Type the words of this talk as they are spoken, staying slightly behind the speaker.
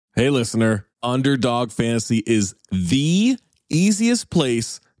Hey, listener, Underdog Fantasy is the easiest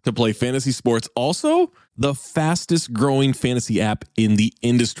place to play fantasy sports. Also, the fastest growing fantasy app in the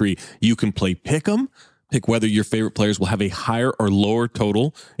industry. You can play Pick'em, pick whether your favorite players will have a higher or lower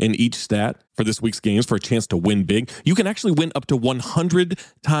total in each stat for this week's games for a chance to win big. You can actually win up to 100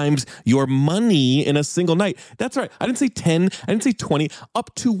 times your money in a single night. That's right. I didn't say 10. I didn't say 20.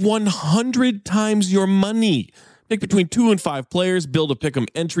 Up to 100 times your money. Pick between 2 and 5 players, build a Pick'em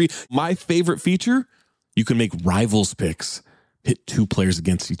entry. My favorite feature, you can make rivals picks. Pit 2 players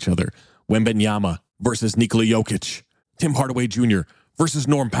against each other. Wembanyama versus Nikola Jokic. Tim Hardaway Jr. versus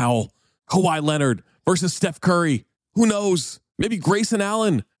Norm Powell. Kawhi Leonard versus Steph Curry. Who knows? Maybe Grayson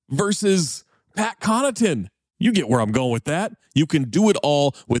Allen versus Pat Connaughton. You get where I'm going with that. You can do it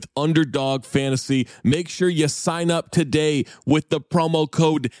all with Underdog Fantasy. Make sure you sign up today with the promo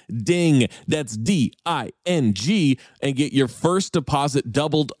code DING. That's DING. And get your first deposit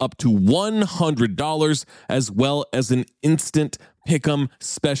doubled up to $100, as well as an instant Pick'em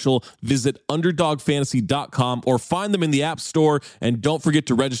special. Visit UnderdogFantasy.com or find them in the App Store. And don't forget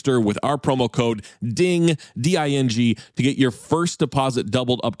to register with our promo code DING, D-I-N-G, to get your first deposit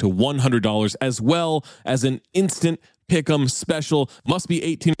doubled up to $100, as well as an instant Pick'em special. Must be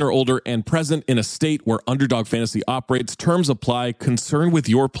 18 or older and present in a state where Underdog Fantasy operates. Terms apply. Concerned with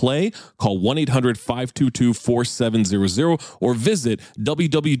your play? Call 1-800-522-4700 or visit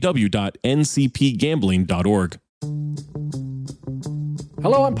www.ncpgambling.org.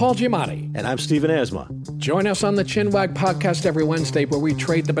 Hello, I'm Paul Giamatti. And I'm Stephen Asma. Join us on the Chinwag podcast every Wednesday, where we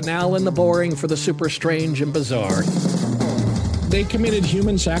trade the banal and the boring for the super strange and bizarre. They committed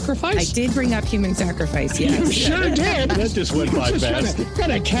human sacrifice? I did bring up human sacrifice, yes. You sure did. That just went by fast.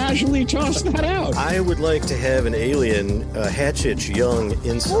 Kind of casually tossed that out. I would like to have an alien hatchet young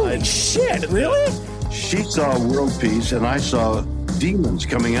inside. Holy shit, really? She saw world peace, and I saw demons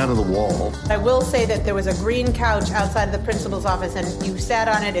coming out of the wall. I will say that there was a green couch outside of the principal's office, and you sat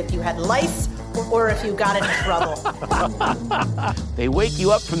on it if you had lice or if you got into trouble. They wake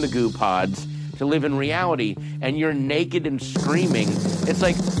you up from the goo pods to live in reality, and you're naked and screaming. It's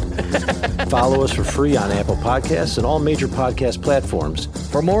like... Follow us for free on Apple Podcasts and all major podcast platforms.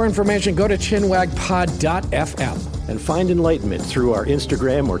 For more information, go to chinwagpod.fm. And find enlightenment through our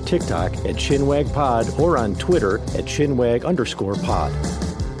Instagram or TikTok at ChinwagPod or on Twitter at Chinwag_pod.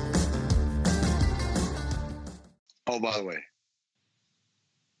 Oh, by the way,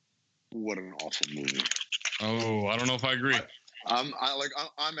 what an awful movie. Oh, I don't know if I agree. I'm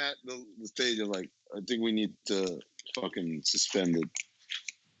at the stage of I think we need to fucking suspend the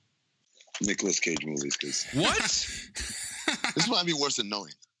Nicolas Cage movies, because What? this might be worse than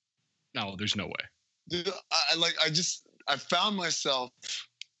Knowing. No, there's no way. Dude, I found myself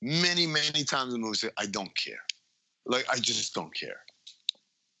many times in the movie say, I don't care. I just don't care.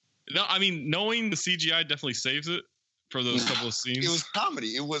 No, I mean, knowing the CGI definitely saves it for those couple of scenes. It was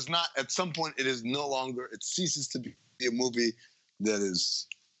comedy. It was not, at some point, it is no longer, it ceases to be a movie that is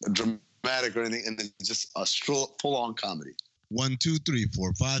dramatic or anything, and then just a full-on comedy. 1, 2, 3,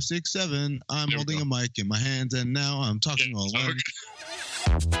 4, 5, 6, 7. I'm holding a mic in my hands, and now I'm talking all alone.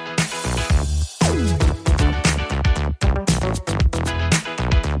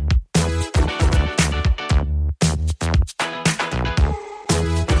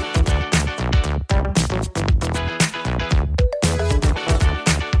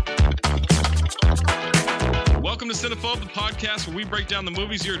 Welcome to Cinephobe, the podcast where we break down the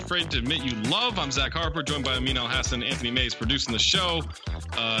movies you're afraid to admit you love. I'm Zach Harper, joined by Amin Al-Hassan, Anthony Mayes, producing the show.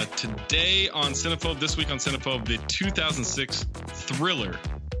 Today on Cinephobe, this week on Cinephobe, the 2006 thriller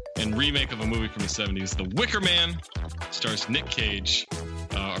and remake of a movie from the 70s, The Wicker Man, stars Nick Cage,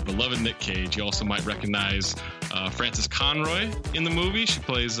 our beloved Nick Cage. You also might recognize Frances Conroy in the movie. She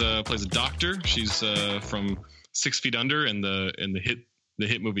plays a doctor. She's from 6 Feet Under and the hit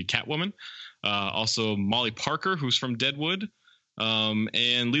movie Catwoman. Also Molly Parker, who's from Deadwood,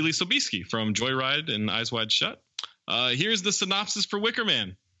 and Lily Sobieski from Joyride and Eyes Wide Shut. Here's the synopsis for Wicker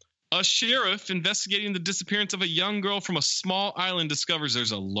Man. A sheriff investigating the disappearance of a young girl from a small island discovers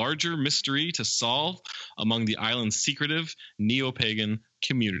there's a larger mystery to solve among the island's secretive neo-pagan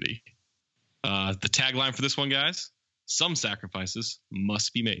community. The tagline for this one, guys, some sacrifices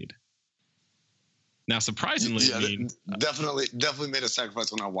must be made. Now, surprisingly, definitely made a sacrifice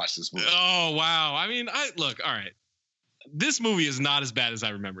when I watched this movie. Oh, wow. I mean, all right. This movie is not as bad as I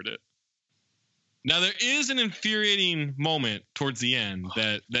remembered it. Now, there is an infuriating moment towards the end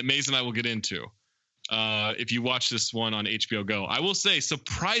that Maze and I will get into if you watch this one on HBO Go. I will say,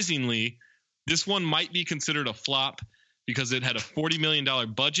 surprisingly, this one might be considered a flop because it had a $40 million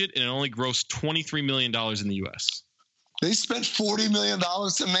budget and it only grossed $23 million in the U.S. They spent $40 million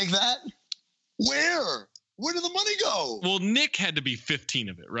to make that? Where? Where did the money go? Well, Nick had to be 15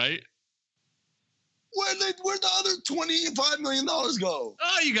 of it, right? Where'd the other $25 million go?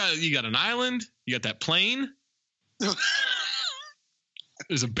 Oh, you got an island. You got that plane.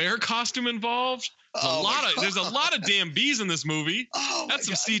 There's a bear costume involved. There's a lot of damn bees in this movie. Oh, that's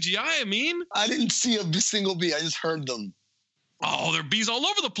some CGI. I mean, I didn't see a single bee. I just heard them. Oh, there are bees all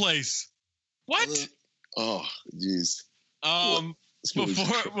over the place. What? Oh, jeez.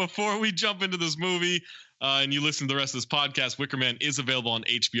 Before we jump into this movie and you listen to the rest of this podcast, Wicker Man is available on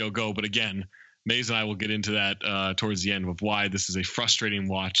HBO Go. But again, Maze and I will get into that towards the end of why this is a frustrating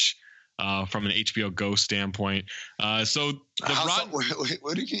watch from an HBO Go standpoint. How's that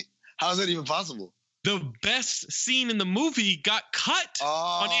even possible? The best scene in the movie got cut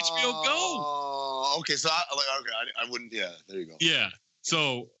on HBO Go. Okay, so I wouldn't. Yeah, there you go. Yeah.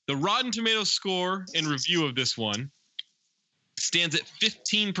 So the Rotten Tomatoes score and review of this one stands at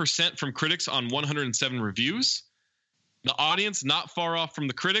 15% from critics on 107 reviews. The audience, not far off from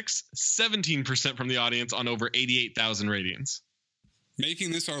the critics, 17% from the audience on over 88,000 ratings.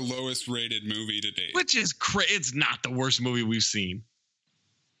 Making this our lowest rated movie to date. Which is it's not the worst movie we've seen.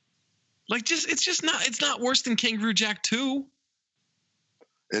 It's not worse than Kangaroo Jack 2.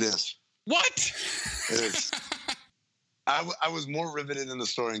 It is. What? It is. I was more riveted in the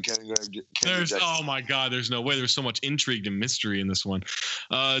story in Kangaroo Jack. Oh my God, there's no way. There's so much intrigue and mystery in this one.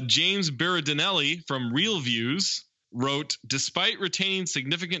 James Berardinelli from Real Views wrote, despite retaining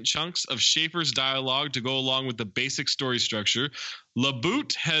significant chunks of Schaefer's dialogue to go along with the basic story structure,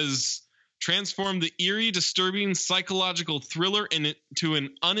 LaBute has transformed the eerie, disturbing psychological thriller into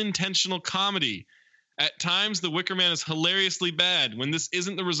an unintentional comedy. At times, The Wicker Man is hilariously bad. When this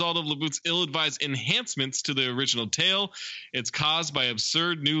isn't the result of LaBute's ill-advised enhancements to the original tale, it's caused by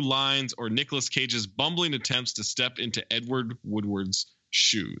absurd new lines or Nicolas Cage's bumbling attempts to step into Edward Woodward's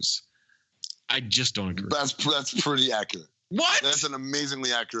shoes. I just don't agree. That's pretty accurate. What? That's an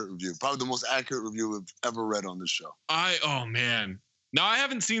amazingly accurate review. Probably the most accurate review we've ever read on this show. Oh man. No, I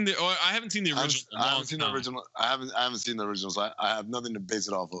haven't seen the original. I haven't seen the original. I haven't seen the original, so I have nothing to base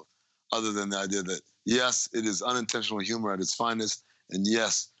it off of, other than the idea that yes, it is unintentional humor at its finest, and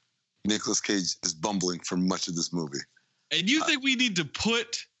yes, Nicolas Cage is bumbling for much of this movie. And you think we need to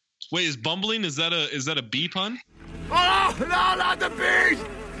put? Wait, is bumbling? Is that a bee pun? Oh no! Not the bees!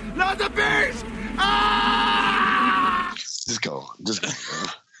 Not the bees! Ah! Just go.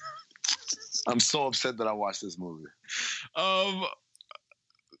 I'm so upset that I watched this movie.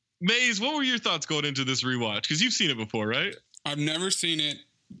 Maze, what were your thoughts going into this rewatch? Because you've seen it before, right? I've never seen it.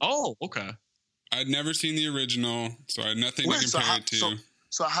 Oh, okay. I'd never seen the original, so I had nothing to compare it to.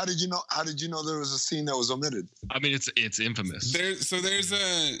 So how did you know? How did you know there was a scene that was omitted? I mean, it's infamous. There's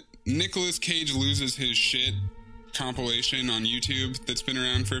a Nicolas Cage loses his shit compilation on YouTube that's been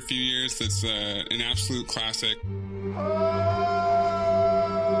around for a few years. That's an absolute classic.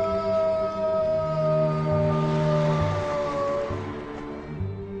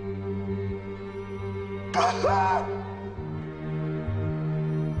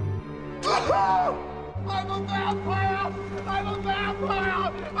 I'm a vampire! I'm a vampire!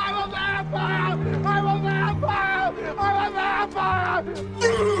 I'm a vampire! I'm a vampire! I'm a vampire!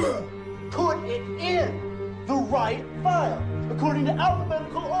 Put it in the right file, according to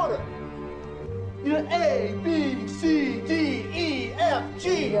alphabetical order. A, B, C, D, E, F,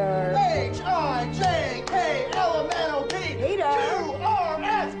 G, H, I, J, K, L, M, N, O, P, Q, R,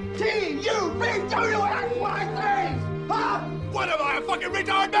 S, T, U, V, W, X, Y, Z! Huh? What am I, a fucking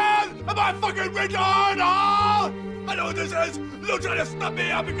retard, man? Am I a fucking retard? Oh! I know what this is! You're trying to stop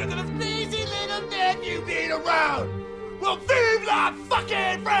me out because of this lazy little man you beat around! Well, vive la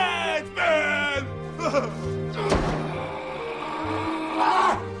fucking France, man!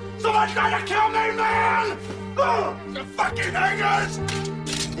 Someone's trying to kill me, man! You fucking haters!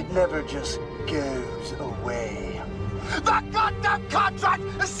 It never just goes away. The goddamn contract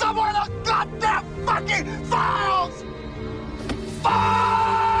is somewhere in the goddamn fucking files! Fuck!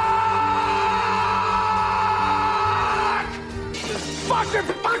 Fucking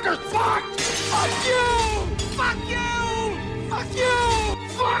fuckers! Fuck! Fuck you! Fuck you! Fuck you!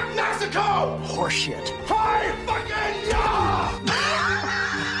 Fuck Mexico! Horseshit. Hey, fucking yeah!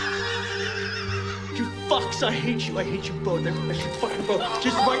 You fucks, I hate you. I hate you both. I should fucking both.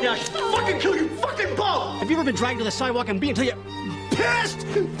 Just right now, I should fucking kill you fucking both! Have you ever been dragged to the sidewalk and beat until you pissed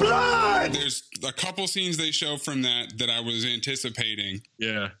blood? There's a couple scenes they show from that I was anticipating.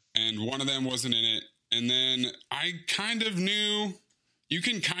 Yeah. And one of them wasn't in it. And then I kind of knew you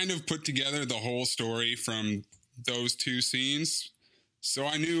can kind of put together the whole story from those two scenes. So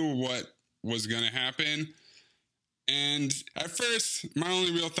I knew what was going to happen. And at first, my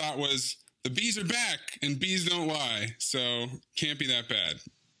only real thought was, the bees are back, and bees don't lie, so can't be that bad.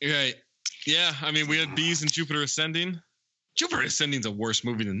 Right. Yeah, I mean, we had Bees and Jupiter Ascending. Jupiter Ascending's a worse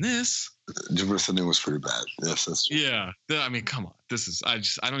movie than this. Jupiter Ascending was pretty bad. Yes, that's true. Yeah. I mean, come on. This is, I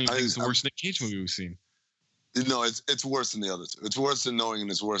don't even think it's the worst Nick Cage movie we've seen. No, it's worse than the other two. It's worse than Knowing, and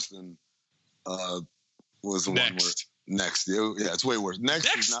it's worse than, what was the one where... Next, yeah, it's way worse.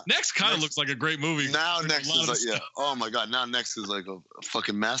 Next kind of looks like a great movie. Now Next is like, yeah. Oh my God, now Next is like a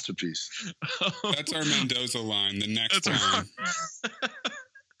fucking masterpiece. That's our Mendoza line. The next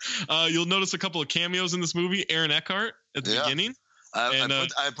line. You'll notice a couple of cameos in this movie. Aaron Eckhart at the beginning.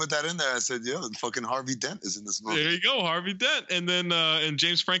 I put that in there. I said, yeah, fucking Harvey Dent is in this movie. There you go, Harvey Dent, and then and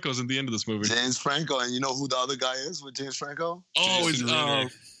James Franco's at the end of this movie. James Franco, and you know who the other guy is with James Franco? Oh, it's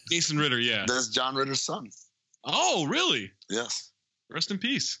Jason Ritter. Yeah, that's John Ritter's son. Oh, really? Yes. Rest in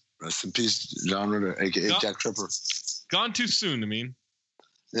peace. Rest in peace, John Ritter, a.k.a. Jack Tripper. Gone too soon, I mean.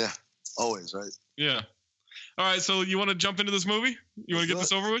 Yeah, always, right? Yeah. All right, so you want to jump into this movie? You want to get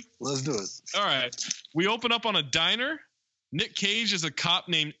this over with? Let's do it. All right. We open up on a diner. Nick Cage is a cop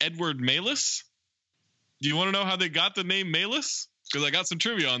named Edward Maylis. Do you want to know how they got the name Maylis? Because I got some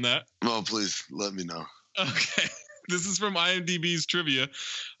trivia on that. Oh, please, let me know. Okay. This is from IMDb's trivia.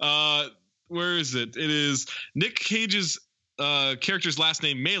 Where is it? It is Nick Cage's character's last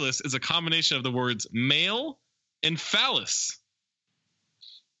name, Maylis, is a combination of the words male and phallus.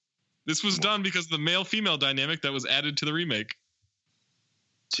 This was done because of the male-female dynamic that was added to the remake.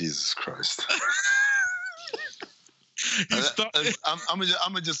 Jesus Christ. I'm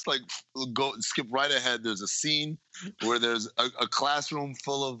gonna just like go skip right ahead. There's a scene where there's a classroom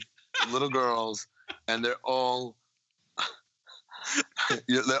full of little girls, and they're all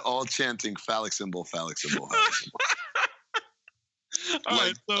chanting phallic symbol, phallic symbol, phallic symbol.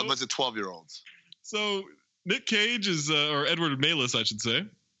 Like a bunch of 12-year-olds. So Nick Cage is, or Edward Maylis, I should say,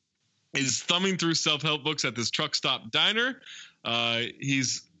 is thumbing through self-help books at this truck stop diner.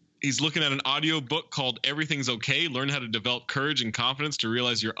 He's looking at an audio book called Everything's Okay. Learn how to develop courage and confidence to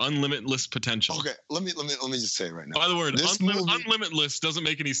realize your unlimitless potential. Okay, let me just say right now. By the word, unlimitless doesn't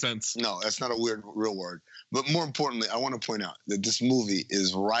make any sense. No, that's not a real word. But more importantly, I want to point out that this movie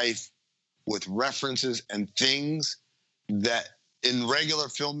is rife with references and things that in regular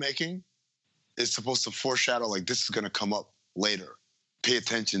filmmaking is supposed to foreshadow, like, this is going to come up later. Pay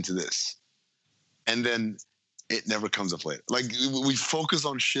attention to this. And then it never comes up later. Like, we focus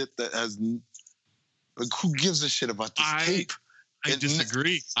on shit that has, like, who gives a shit about this tape? I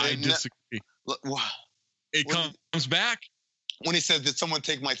disagree. It comes back. When he said, did someone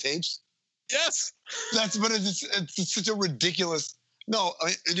take my tapes? Yes. But it's such a ridiculous, no, I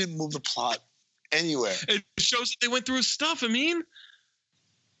mean, it didn't move the plot anywhere. It shows that they went through his stuff, I mean.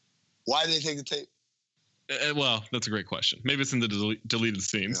 Why did they take the tape? Well, that's a great question. Maybe it's in the deleted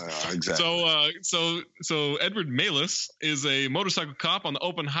scenes. Exactly. So Edward Maylis is a motorcycle cop on the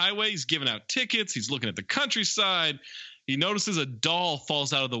open highway. He's giving out tickets. He's looking at the countryside. He notices a doll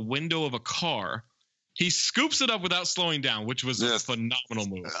falls out of the window of a car. He scoops it up without slowing down, which was a phenomenal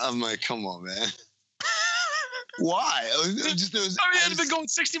move. I'm like, come on, man. Why? He had been going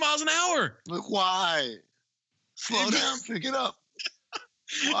 60 miles an hour. Like, why? Slow down, pick it up.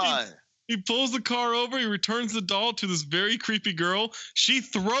 Why? He pulls the car over. He returns the doll to this very creepy girl. She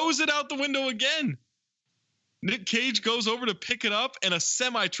throws it out the window again. Nick Cage goes over to pick it up, and a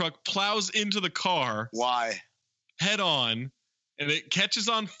semi-truck plows into the car. Why? Head on, and it catches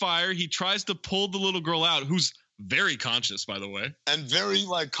on fire. He tries to pull the little girl out, who's very conscious, by the way. And very,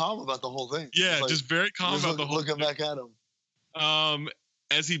 like, calm about the whole thing. Yeah, like, just very calm about the whole thing. Looking back at him.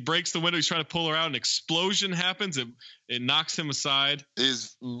 As he breaks the window, he's trying to pull her out. An explosion happens. It knocks him aside.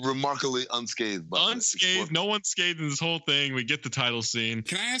 He's remarkably unscathed. Unscathed. No one's scathed in this whole thing. We get the title scene.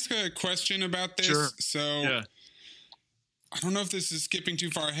 Can I ask a question about this? Sure. So, I don't know if this is skipping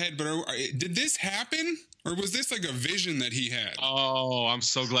too far ahead, but did this happen? Or was this like a vision that he had? Oh, I'm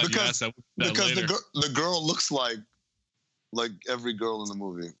so glad you asked that. Because the girl looks like every girl in the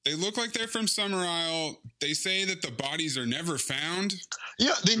movie. They look like they're from SummersIsle. They say that the bodies are never found.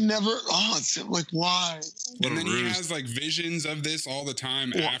 Yeah, they never. Oh, it's like, why? And then he has like visions of this all the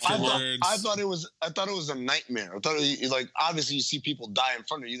time afterwards. I thought it was a nightmare. I thought like, obviously you see people die in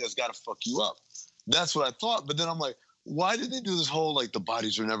front of you. That's got to fuck you up. That's what I thought. But then I'm like, why did they do this whole like the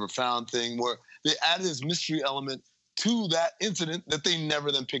bodies are never found thing where they added this mystery element to that incident that they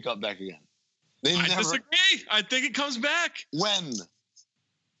never then pick up back again? I disagree. I think it comes back. When?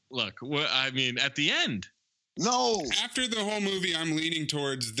 Look, I mean, at the end. No. After the whole movie, I'm leaning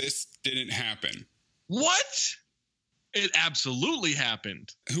towards this didn't happen. What? It absolutely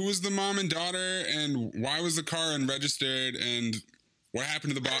happened. Who was the mom and daughter, and why was the car unregistered, and what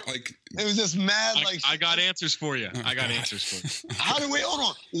happened to the body? Like, it was just mad. I got answers for you. Oh, I got answers for you. Hold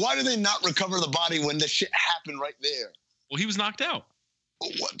on. Why did they not recover the body when the shit happened right there? Well, he was knocked out.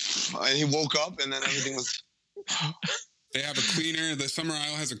 What? And he woke up, and then everything was. They have a cleaner. The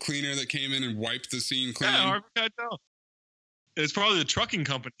SummersIsle has a cleaner that came in and wiped the scene clean. Yeah, Harvey Keitel. It's probably the trucking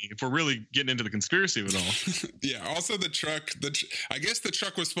company if we're really getting into the conspiracy of it all. Yeah. Also, the truck. I guess the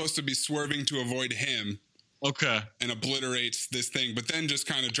truck was supposed to be swerving to avoid him. Okay. And obliterates this thing, but then just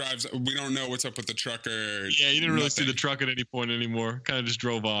kind of drives. We don't know what's up with the trucker. Yeah, you didn't really see the truck at any point anymore. Kind of just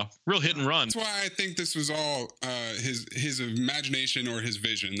drove off. Real hit and run. That's why I think this was all his imagination or his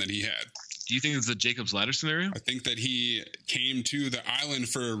vision that he had. Do you think it's a Jacob's Ladder scenario? I think that he came to the island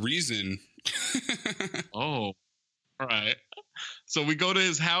for a reason. Oh, all right. So we go to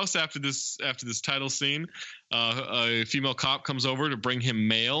his house after this title scene. A female cop comes over to bring him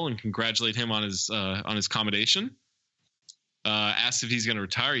mail and congratulate him on his commendation. Asks if he's going to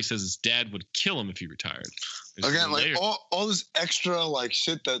retire. He says his dad would kill him if he retired. Again, like all this extra like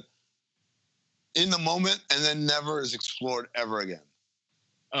shit that in the moment and then never is explored ever again.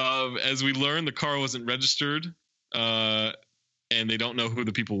 As we learn, the car wasn't registered, and they don't know who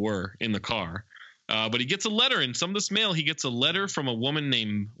the people were in the car. But he gets a letter in some of this mail. He gets a letter from a woman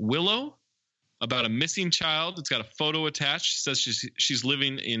named Willow about a missing child. It's got a photo attached. She says she's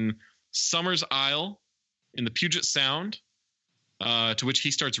living in SummersIsle in the Puget Sound, to which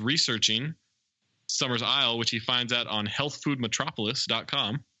he starts researching SummersIsle, which he finds out on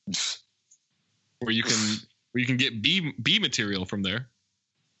healthfoodmetropolis.com, where you can get bee material from there.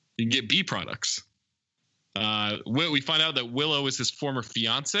 You can get bee products. We find out that Willow is his former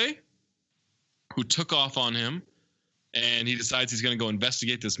fiance, who took off on him, and he decides he's going to go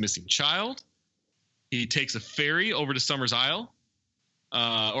investigate this missing child. He takes a ferry over to SummersIsle,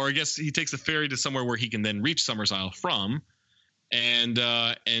 or I guess he takes a ferry to somewhere where he can then reach SummersIsle from, and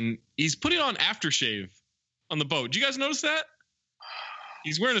he's putting on aftershave on the boat. Do you guys notice that?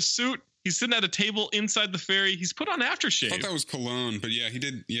 He's wearing a suit. He's sitting at a table inside the ferry. He's put on aftershave. I thought that was cologne, but yeah, he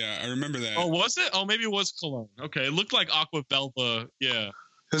did. Yeah, I remember that. Oh, was it? Oh, maybe it was cologne. Okay, it looked like Aqua Velva. Yeah.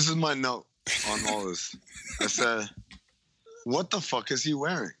 This is my note on all this. I said, what the fuck is he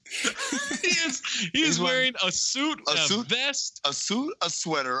wearing? he is wearing a suit, a vest. A suit, a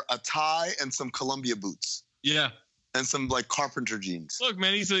sweater, a tie, and some Columbia boots. Yeah. And some like carpenter jeans. Look,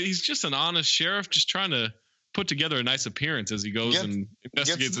 man, he's just an honest sheriff just trying to put together a nice appearance as he goes and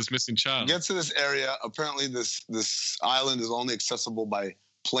investigates this missing child. Gets to this area. Apparently this island is only accessible by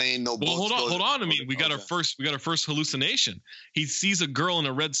plane, no boats. Hold on. I mean, we got our first hallucination. He sees a girl in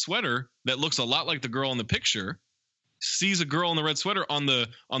a red sweater that looks a lot like the girl in the picture. Sees a girl in the red sweater on the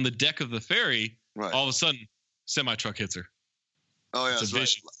deck of the ferry. Right. All of a sudden, semi truck hits her. Oh yeah, that's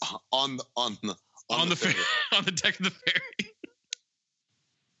right. On the ferry. On the deck of the ferry.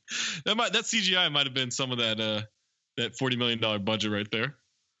 That CGI might have been some of that $40 million budget right there.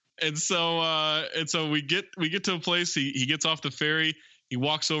 And so we get to a place. He gets off the ferry. He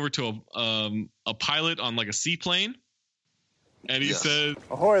walks over to a pilot on like a seaplane, and he says,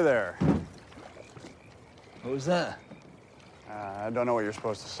 "Ahoy there." What was that? I don't know what you're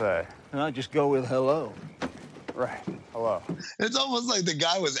supposed to say. No, just go with hello. Right. Hello. It's almost like the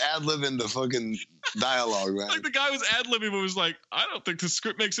guy was ad-libbing the fucking dialogue, man. Like the guy was ad-libbing, but was like, I don't think the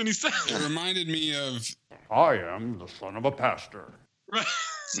script makes any sense. It reminded me of, I am the son of a pastor. Right.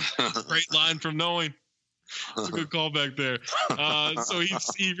 Great line from Knowing. It's a good callback there. So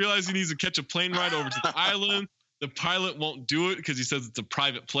he realizes he needs to catch a plane ride over to the island. The pilot won't do it because he says it's a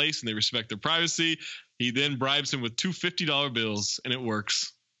private place and they respect their privacy. He then bribes him with two $50 bills, and it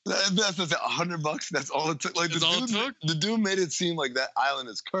works. That's $100. That's all it took. Like the dude made it seem like that island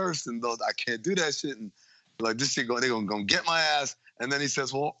is cursed, and those I can't do that shit. And like this shit, they're gonna get my ass. And then he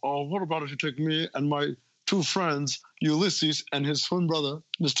says, "Well, what about if you take me and my two friends, Ulysses and his twin brother,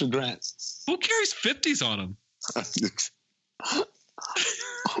 Mr. Grant?" Who carries 50s on him?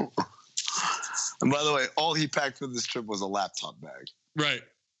 And by the way, all he packed for this trip was a laptop bag. Right.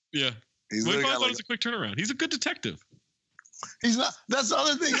 Yeah. I thought it was a quick turnaround. He's a good detective. He's not. That's the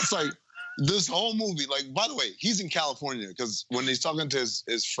other thing. It's like this whole movie. Like, by the way, he's in California because when he's talking to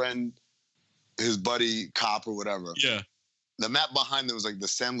his friend, his buddy cop or whatever. Yeah. The map behind them was like the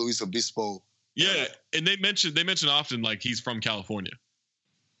San Luis Obispo. Yeah, and they mention often like he's from California.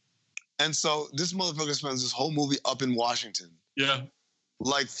 And so this motherfucker spends this whole movie up in Washington. Yeah.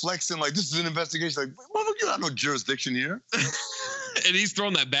 Like flexing, like this is an investigation. Like, motherfucker, you have no jurisdiction here. And he's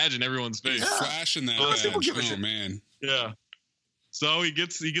throwing that badge in everyone's face. Yeah. Flashing that badge. Oh, man. Yeah. So he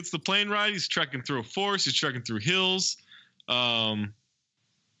gets the plane ride. He's trekking through a forest. He's trekking through hills.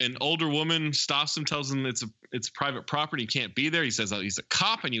 An older woman stops him, tells him it's private property. He can't be there. He says he's a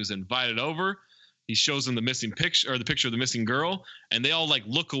cop and he was invited over. He shows them the missing picture, or the picture of the missing girl, and they all like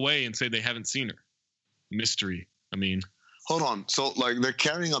look away and say they haven't seen her. Mystery. I mean, hold on. So like they're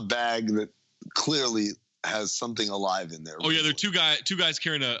carrying a bag that clearly has something alive in there. Oh yeah, they're two guys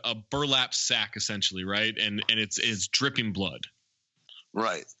carrying a burlap sack essentially, right? And it's dripping blood.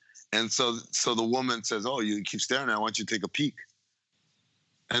 Right. And so the woman says, "Oh, you keep staring at it. Why don't you take a peek?"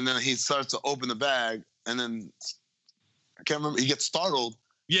 And then he starts to open the bag, and then I can't remember. He gets startled.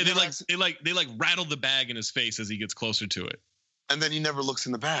 Yeah, they rattle the bag in his face as he gets closer to it. And then he never looks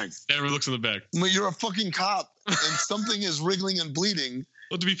in the bag. Never looks in the bag. But you're a fucking cop, and something is wriggling and bleeding.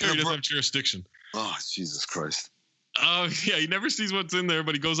 Well, to be fair, he doesn't have jurisdiction. Oh, Jesus Christ. Yeah, he never sees what's in there,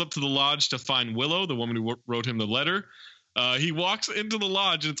 but he goes up to the lodge to find Willow, the woman who wrote him the letter. He walks into the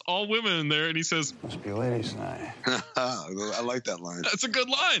lodge, and it's all women in there, and he says, "Must be ladies' night." I like that line. That's a good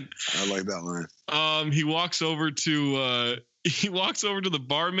line. I like that line. He walks over to the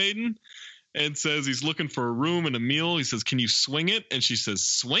barmaiden and says he's looking for a room and a meal. He says, "Can you swing it?" And she says,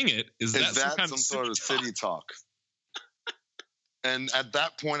 "Swing it? Is that some sort of city talk?" And at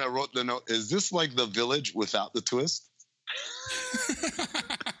that point, I wrote the note, "Is this like The Village without the twist?"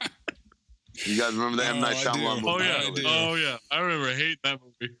 You guys remember the M. Night Shyamalan movie? Oh yeah. I remember. I hate that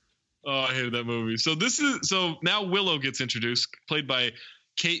movie. Oh, I hated that movie. So now Willow gets introduced, played by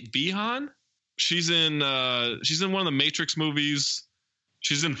Kate Behan. She's in one of the Matrix movies.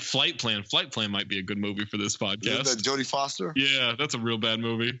 She's in Flight Plan. Flight Plan might be a good movie for this podcast. Is that Jodie Foster? Yeah, that's a real bad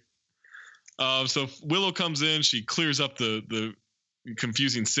movie. So Willow comes in. She clears up the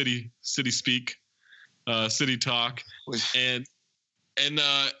confusing city speak, city talk, and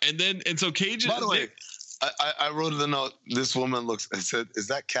so Cage. By the way, I wrote the note. This woman looks. I said, "Is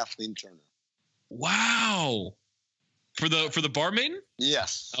that Kathleen Turner?" Wow. For the barmaiden?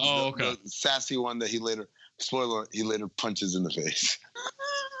 Yes. Oh, okay. The sassy one that he later punches in the face.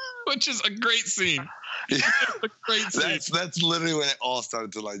 Which is a great scene. Yeah. A great scene. That's literally when it all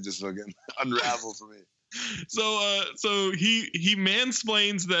started to like just fucking unravel for me. So he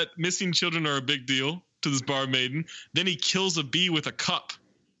mansplains that missing children are a big deal to this barmaiden. Then he kills a bee with a cup.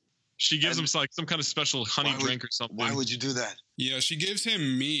 She gives him like some kind of special honey drink or something. Why would you do that? Yeah, she gives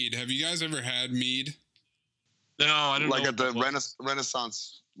him mead. Have you guys ever had mead? No, I don't know. Like at the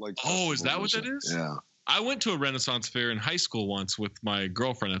Renaissance, like. Oh, is that what that is? Yeah. I went to a Renaissance fair in high school once with my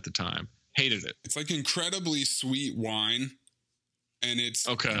girlfriend at the time. Hated it. It's like incredibly sweet wine, and it's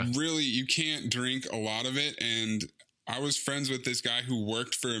really, you can't drink a lot of it. And I was friends with this guy who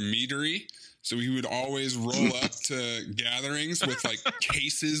worked for a meadery, so he would always roll up to gatherings with like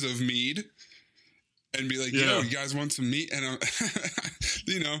cases of mead and be like, "Yo, you guys want some meat?" And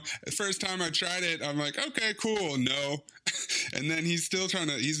the first time I tried it, I'm like, "Okay, cool, no." And then he's just trying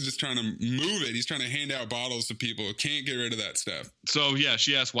to move it. He's trying to hand out bottles to people. Can't get rid of that stuff. So yeah,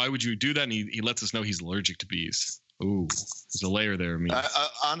 she asked, "Why would you do that?" And he lets us know he's allergic to bees. Ooh, there's a layer there.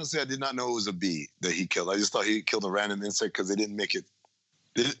 Honestly, I did not know it was a bee that he killed. I just thought he killed a random insect because they didn't make it.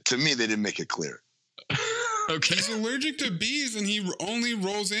 To me, they didn't make it clear. Okay. He's allergic to bees, and he only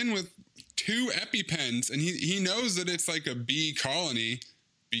rolls in with 2 EpiPens, and he knows that it's like a bee colony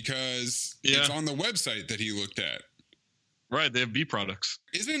because it's on the website that he looked at. Right, they have bee products.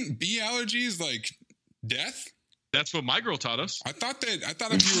 Isn't bee allergies like death? That's what my girl taught us. I thought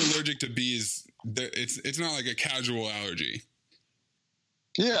if you were allergic to bees, it's not like a casual allergy.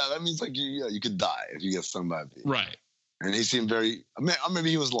 Yeah, that means like you could die if you get stung by a bee. Right. And he seemed very.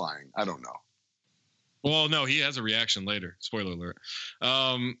 Maybe he was lying. I don't know. Well, no, he has a reaction later. Spoiler alert.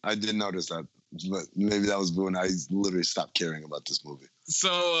 I did notice that, but maybe that was when I literally stopped caring about this movie.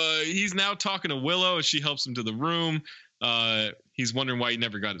 So he's now talking to Willow as she helps him to the room. He's wondering why he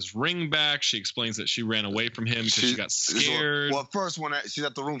never got his ring back. She explains that she ran away from him because she got scared. Well, first, when she's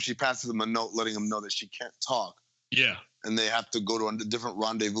at the room, she passes him a note letting him know that she can't talk. Yeah. And they have to go to a different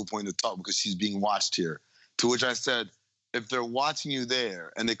rendezvous point to talk because she's being watched here. To which I said, if they're watching you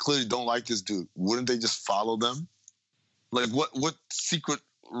there and they clearly don't like this dude, wouldn't they just follow them? Like, what secret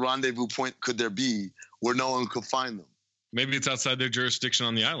rendezvous point could there be where no one could find them? Maybe it's outside their jurisdiction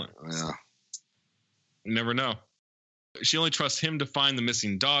on the island. Yeah. You never know. She only trusts him to find the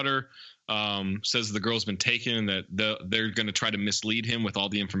missing daughter. Says the girl's been taken and that they're going to try to mislead him with all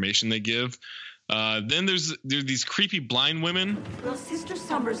the information they give. Then there's these creepy blind women. Will Sister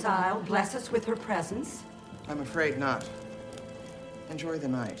SummersIsle bless us with her presence? I'm afraid not. Enjoy the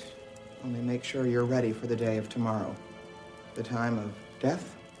night. Only make sure you're ready for the day of tomorrow. The time of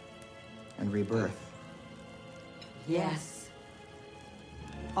death and rebirth. Yes.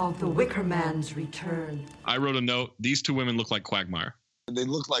 of the Wicker Man's return. I wrote a note. These two women look like Quagmire. They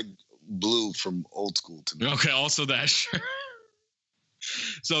look like Blue from Old School to me. Okay, also that. Sure.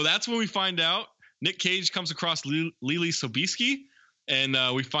 So that's when we find out Nick Cage comes across Lily Sobieski, and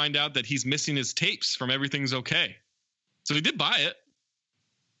we find out that he's missing his tapes from Everything's Okay. So he did buy it.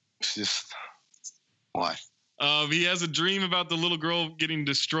 Just why? He has a dream about the little girl getting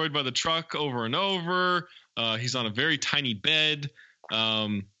destroyed by the truck over and over. He's on a very tiny bed.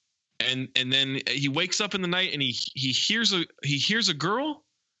 And then he wakes up in the night and he hears a girl.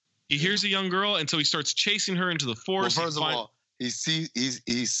 He hears a young girl, and so he starts chasing her into the forest. Well, first of all, he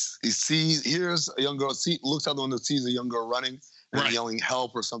hears a young girl, looks out the window, sees a young girl running and yelling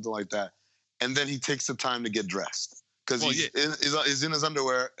help or something like that, and then he takes the time to get dressed because he's in his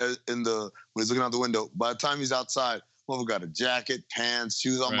underwear when he's looking out the window. By the time he's outside, well, got a jacket, pants,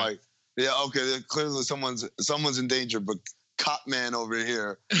 shoes. I'm like, yeah, okay, clearly someone's in danger, but cop man over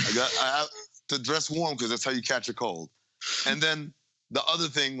here, I have to dress warm because that's how you catch a cold. And then the other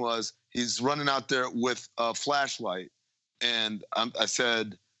thing was he's running out there with a flashlight. And I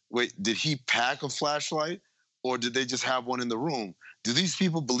said, wait, did he pack a flashlight or did they just have one in the room? Do these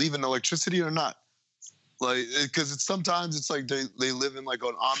people believe in electricity or not? Like, because sometimes it's like they live in like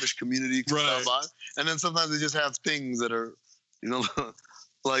an Amish community. Right. And then sometimes they just have things that are,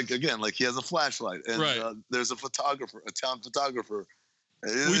 like, again, like he has a flashlight and there's a photographer, a town photographer.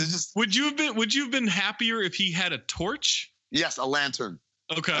 Would you have been happier if he had a torch? Yes, a lantern.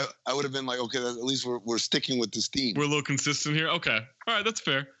 Okay. I would have been like, okay, at least we're sticking with this theme. We're a little consistent here. Okay. All right, that's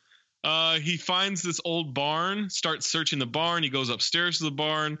fair. He finds this old barn, starts searching the barn. He goes upstairs to the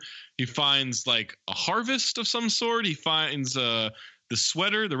barn. He finds like a harvest of some sort. He finds the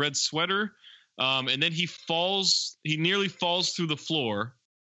sweater, the red sweater. And then he nearly falls through the floor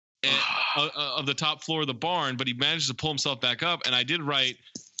of the top floor of the barn, but he manages to pull himself back up. And I did write,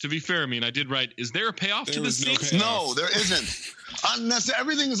 to be fair, I did write, is there a payoff to this scene? No, there isn't. Unnecessary.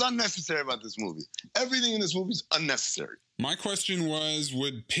 Everything is unnecessary about this movie. Everything in this movie is unnecessary. My question was,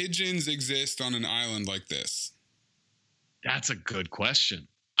 would pigeons exist on an island like this? That's a good question.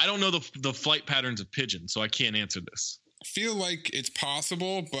 I don't know the flight patterns of pigeons, so I can't answer this. I feel like it's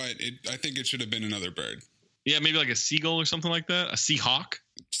possible, but I think it should have been another bird. Yeah, maybe like a seagull or something like that. A seahawk.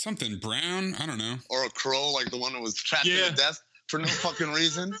 Something brown. I don't know. Or a crow, like the one that was trapped to death for no fucking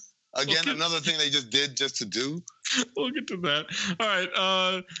reason. Again, another thing they just did just to do. We'll get to that. All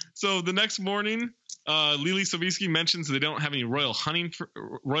right. So the next morning, Lily Sobieski mentions they don't have any royal honey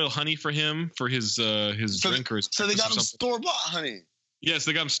for him for his drink or his. So they got him store-bought honey. Yes,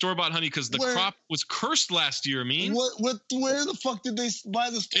 they got him store-bought honey because the crop was cursed last year. Where the fuck did they buy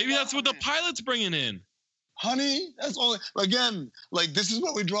the? Maybe that's what the pilot's bringing in. Honey, that's all. Again, like this is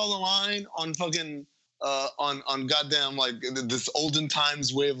where we draw the line on fucking. On goddamn like this olden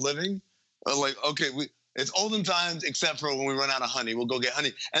times way of living, like okay, it's olden times except for when we run out of honey, we'll go get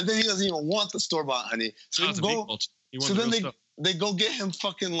honey, and then he doesn't even want the store bought honey, so then they go get him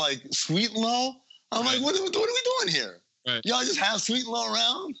fucking like Sweet and Low. I'm like, what are we doing here? Right. Y'all just have Sweet and Low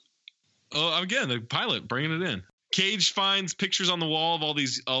around? Oh, again, the pilot bringing it in. Cage finds pictures on the wall of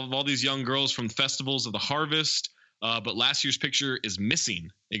all these young girls from festivals of the harvest. But last year's picture is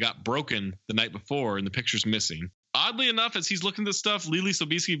missing. It got broken the night before, and the picture's missing. Oddly enough, as he's looking at this stuff, Lily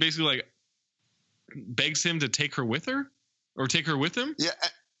Sobieski basically like begs him to take her with her, or take her with him. Yeah,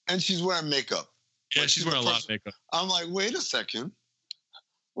 and she's wearing makeup. Yeah, she's wearing a lot of makeup. I'm like, wait a second.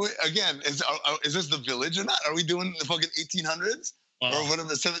 Wait, again, is this the village or not? Are we doing the fucking 1800s or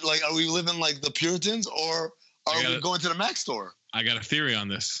whatever? Like, are we living like the Puritans, or are we going to the Mac store? I got a theory on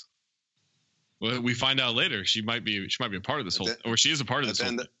this. Well, we find out later. She might be a part of this whole, or she is a part of this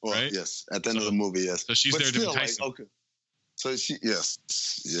whole, right? Yes, at the end of the movie, yes. So she's there to entice him. Okay. So yes,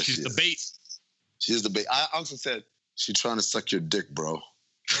 she's the bait. She is the bait. I also said she's trying to suck your dick, bro.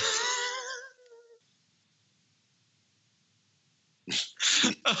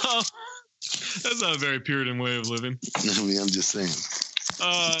 That's not a very Puritan way of living. I mean, I'm just saying.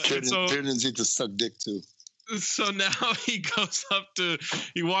 Puritans need to suck dick too. So now he walks up to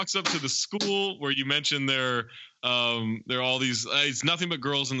the school where you mentioned there are all these, it's nothing but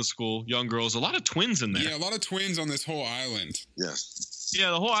girls in the school, young girls, a lot of twins in there. Yeah, a lot of twins on this whole island. Yes. Yeah,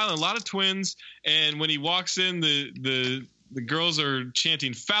 the whole island, a lot of twins. And when he walks in, the girls are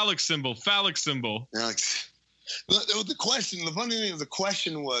chanting phallic symbol, phallic symbol. Yeah. The funny thing is the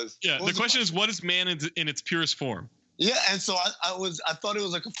question was. Yeah, the question is, what is man in its purest form? Yeah, and so I thought it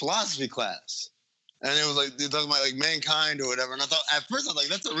was like a philosophy class. And it was like, they're talking about like mankind or whatever. And I thought, at first I was like,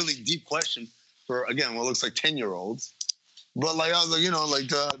 that's a really deep question for, again, what looks like 10-year-olds. But like, I was like, like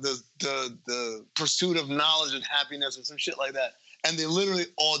the pursuit of knowledge and happiness or some shit like that. And they literally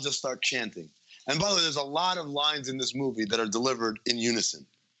all just start chanting. And by the way, there's a lot of lines in this movie that are delivered in unison.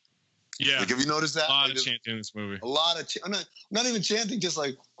 Yeah. Like, have you noticed that? A lot of chanting in this movie. A lot of not even chanting,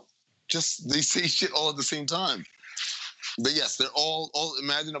 just they say shit all at the same time. But yes, they're all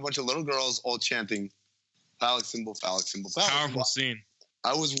imagine a bunch of little girls all chanting phallic symbol, phallic symbol, phallic symbol. Powerful scene.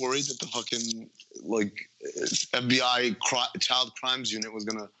 I was worried that the fucking FBI child crimes unit was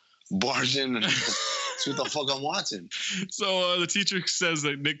gonna barge in and see what the fuck I'm watching. So the teacher says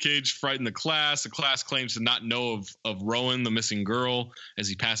that Nick Cage frightened the class. The class claims to not know of Rowan, the missing girl, as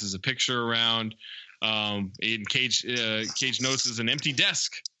he passes a picture around. And Cage notices an empty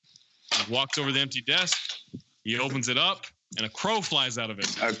desk. He walks over the empty desk. He opens it up, and a crow flies out of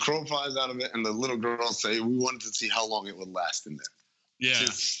it. A crow flies out of it, and the little girls say, "We wanted to see how long it would last in there." Yeah.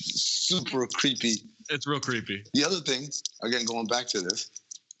 It's super creepy. It's real creepy. The other thing, again, going back to this,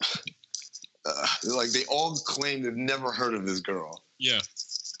 they all claim they've never heard of this girl. Yeah.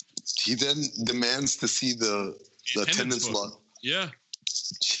 He then demands to see the attendance log. Yeah.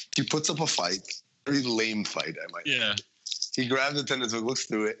 He puts up a fight. Very lame fight, I might add. He grabs the attendance book, looks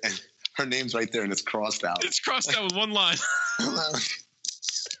through it, and her name's right there, and it's crossed out. It's crossed out with one line.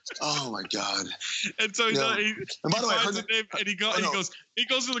 Oh my God! And so he finds the name, and he goes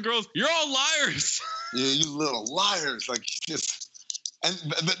to the girls. You're all liars. Yeah, you little liars! Like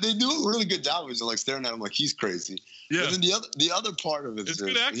but they do a really good job of it, like staring at him like he's crazy. Yeah. But then the other part of it is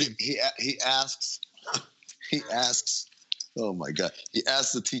good acting. He asks. Oh my God! He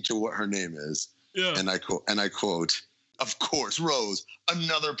asks the teacher what her name is. Yeah. And I quote, "Of course, Rose,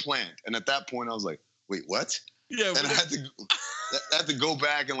 another plant." And at that point, I was like, "Wait, what?" Yeah. And I had to go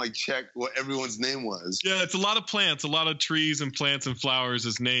back and check what everyone's name was. Yeah, it's a lot of plants, a lot of trees and plants and flowers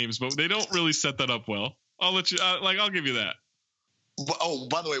as names, but they don't really set that up well. I'll let you. I'll give you that. But,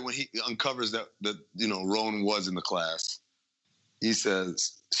 by the way, when he uncovers that Rowan was in the class, she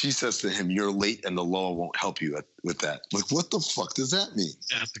says to him, "You're late, and the law won't help you with that." Like, what the fuck does that mean?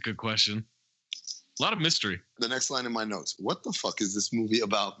 That's a good question. A lot of mystery. The next line in my notes: "What the fuck is this movie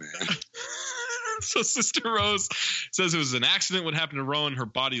about, man?" So Sister Rose says it was an accident. What happened to Rowan? Her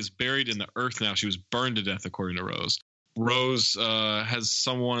body is buried in the earth now. She was burned to death, according to Rose. Rose has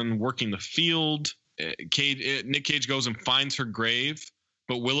someone working the field. Nick Cage goes and finds her grave,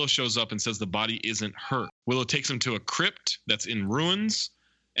 but Willow shows up and says the body isn't her. Willow takes him to a crypt that's in ruins,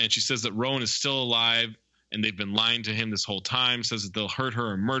 and she says that Rowan is still alive, and they've been lying to him this whole time, says that they'll hurt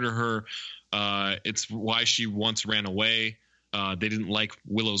her or murder her. It's why she once ran away. They didn't like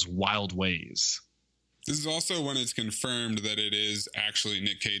Willow's wild ways. This is also when it's confirmed that it is actually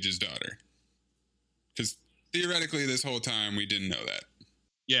Nick Cage's daughter. Because theoretically, this whole time, we didn't know that.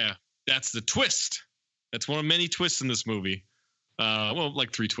 Yeah, that's the twist. That's one of many twists in this movie.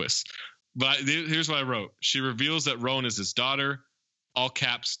 3 twists. But here's what I wrote. She reveals that Rowan is his daughter, all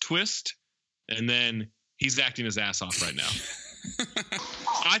caps twist, and then he's acting his ass off right now.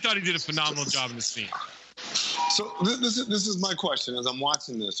 I thought he did a phenomenal job in this scene. So this is my question as I'm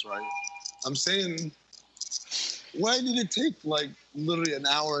watching this, right? I'm saying, why did it take literally an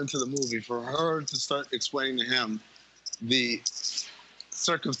hour into the movie for her to start explaining to him the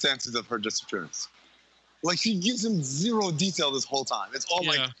circumstances of her disappearance? She gives him zero detail this whole time. It's all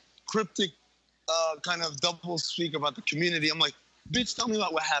cryptic, kind of double speak about the community. I'm like, bitch, tell me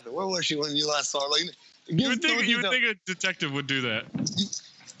about what happened. Where was she when you last saw her? You would think a detective would do that.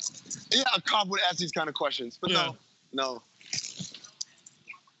 Yeah, a cop would ask these kind of questions, but no.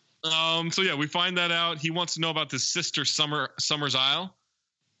 So we find that out. He wants to know about his sister, SummersIsle.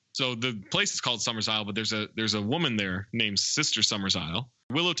 So the place is called SummersIsle, but there's a woman there named Sister SummersIsle.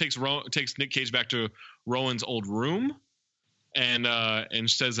 Willow takes Nick Cage back to Rowan's old room, and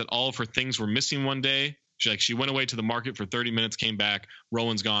says that all of her things were missing one day. She went away to the market for 30 minutes, came back.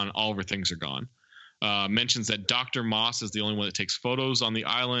 Rowan's gone. All of her things are gone. Mentions that Dr. Moss is the only one that takes photos on the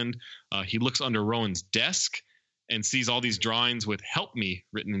island. He looks under Rowan's desk and sees all these drawings with "Help Me"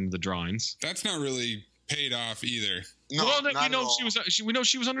 written into the drawings. That's not really paid off either. No, we know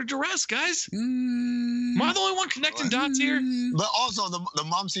she was under duress, guys. Am I the only one connecting dots here? But also, the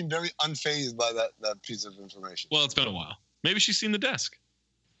mom seemed very unfazed by that piece of information. Well, it's been a while. Maybe she's seen the desk.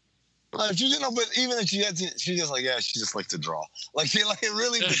 But even if she hasn't, she just likes to draw. It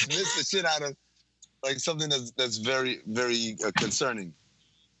really dismissed the shit out of something that's very, very concerning.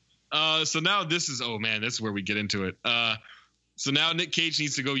 So now this is where we get into it. So now Nick Cage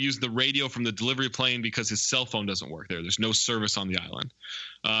needs to go use the radio from the delivery plane because his cell phone doesn't work there. There's no service on the island.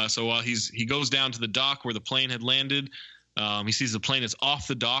 So while he goes down to the dock where the plane had landed, he sees the plane is off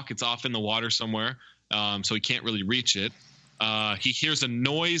the dock. It's off in the water somewhere, so he can't really reach it. He hears a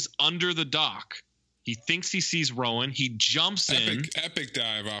noise under the dock, He thinks he sees Rowan. He jumps in. Epic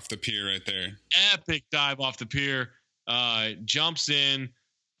dive off the pier right there. Epic dive off the pier. Jumps in,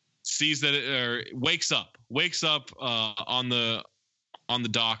 sees that, wakes up on the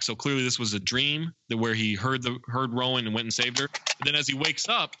dock. So clearly this was a dream where he heard Rowan and went and saved her. And then as he wakes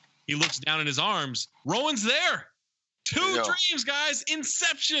up, he looks down in his arms. Rowan's there. Two dreams, guys.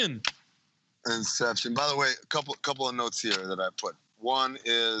 Inception. By the way, a couple of notes here that I put. One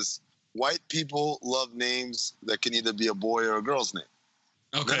is white people love names that can either be a boy or a girl's name.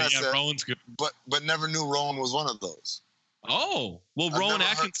 Okay, yeah, said, Rowan's good. But never knew Rowan was one of those. Oh, well, Rowan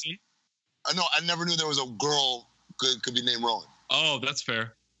Atkinson. I never knew there was a girl could be named Rowan. Oh, that's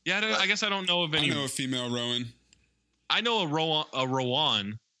fair. Yeah, I guess I don't know of any. I know a female Rowan. I know a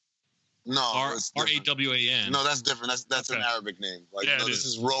Rowan. No, R-A-W-A-N. No, that's different. That's an Arabic name. Like, yeah, no, this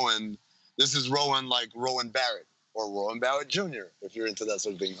is Rowan. This is Rowan, like Rowan Barrett or Rowan Barrett Jr. If you're into that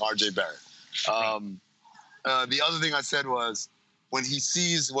sort of thing, R.J. Barrett. The other thing I said was when he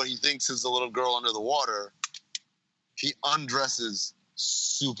sees what he thinks is the little girl under the water, he undresses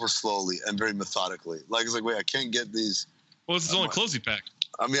super slowly and very methodically. Like it's like, wait, I can't get these. Well, it's his only clothes he packed.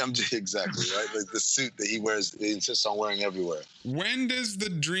 I mean, I'm exactly right. Like the suit that he wears, he insists on wearing everywhere. When does the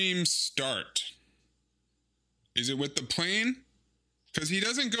dream start? Is it with the plane? Because he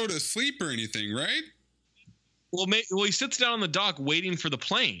doesn't go to sleep or anything, right? Well, he sits down on the dock waiting for the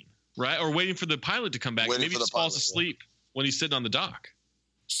plane, right? Or waiting for the pilot to come back. Maybe he just falls asleep when he's sitting on the dock.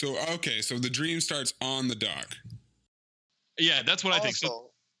 So, okay, so the dream starts on the dock. Yeah, that's what I think.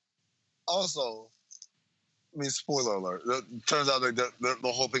 Also, I mean, spoiler alert. It turns out like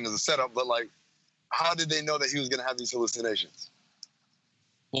the whole thing is a setup, but like, how did they know that he was going to have these hallucinations?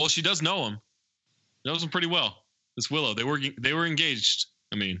 Well, she does know him. Knows him pretty well. This Willow. They were engaged.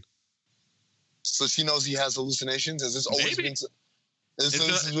 I mean, so she knows he has hallucinations. Has this always been? This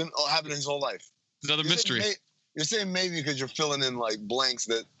has been happening his whole life. It's another mystery. You're saying maybe because you're filling in like blanks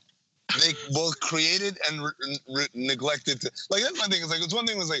that they both created and neglected to. Like that's my thing. It's like it's one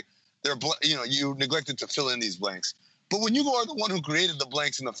thing was like you neglected to fill in these blanks. But when you are the one who created the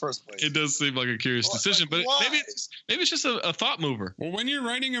blanks in the first place, it does seem like a curious decision. But maybe it's just a thought mover. Well, when you're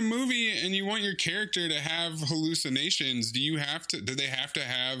writing a movie and you want your character to have hallucinations, do they have to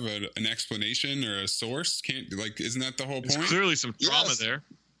have an explanation or a source? Isn't that the whole point? There's clearly some trauma there.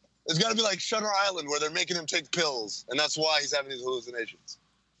 It's got to be like Shutter Island, where they're making him take pills, and that's why he's having these hallucinations.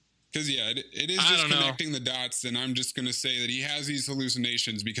 Because, it is just connecting the dots, and I'm just going to say that he has these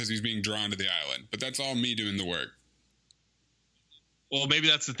hallucinations because he's being drawn to the island. But that's all me doing the work. Well, maybe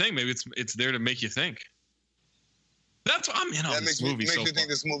that's the thing. Maybe it's there to make you think. That's what I'm in on this movie. Makes me think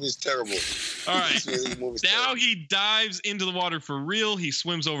this movie is terrible. All right. Now he dives into the water for real. He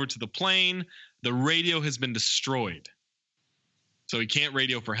swims over to the plane. The radio has been destroyed. So he can't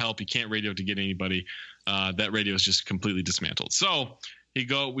radio for help. He can't radio to get anybody. That radio is just completely dismantled. So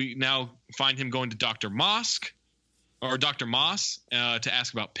we now find him going to Dr. Moss to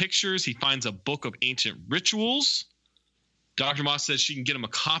ask about pictures. He finds a book of ancient rituals. Dr. Moss says she can get him a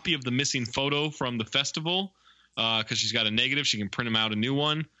copy of the missing photo from the festival because she's got a negative. She can print him out a new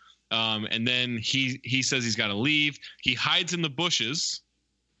one. And then he says he's got to leave. He hides in the bushes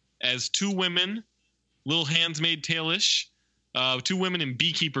as two women, little hands made tailish, two women in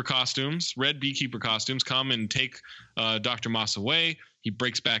beekeeper costumes, red beekeeper costumes, come and take Dr. Moss away. He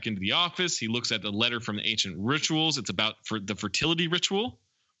breaks back into the office. He looks at the letter from the ancient rituals. It's about the fertility ritual,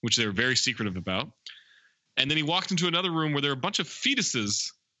 which they're very secretive about. And then he walked into another room where there are a bunch of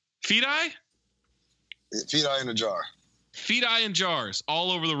fetuses. Fetii? Fetii in a jar. Fetii in jars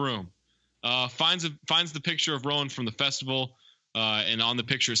all over the room. Finds the picture of Rowan from the festival. And on the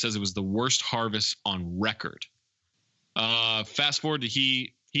picture it says it was the worst harvest on record. Fast forward to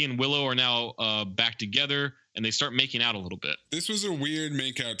he and Willow are now back together, and they start making out a little bit. This was a weird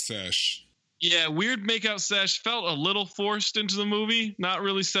makeout sesh. Yeah, weird makeout sesh. Felt a little forced into the movie. Not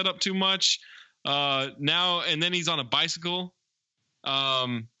really set up too much. Now and then he's on a bicycle.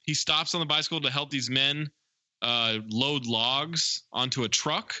 He stops on the bicycle to help these men load logs onto a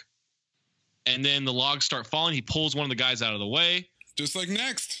truck. And then the logs start falling. He pulls one of the guys out of the way. Just like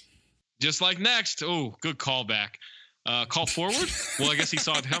Next. Oh, good callback. Call forward? Well, I guess he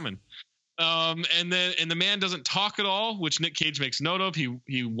saw it coming. And the man doesn't talk at all, which Nick Cage makes note of.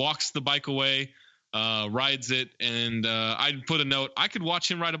 He walks the bike away, rides it, and I'd put a note. I could watch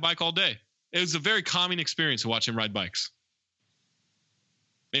him ride a bike all day. It was a very calming experience to watch him ride bikes.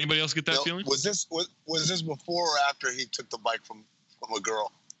 Anybody else get that feeling? Was this before or after he took the bike from a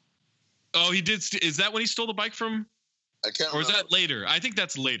girl? Oh, he did. Is that when he stole the bike from? I can't remember. Or is that later? I think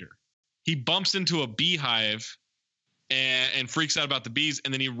that's later. He bumps into a beehive and freaks out about the bees.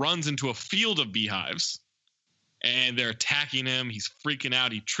 And then he runs into a field of beehives and they're attacking him. He's freaking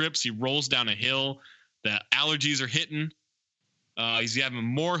out. He trips. He rolls down a hill. The allergies are hitting. He's having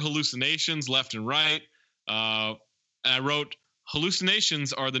more hallucinations left and right. And I wrote,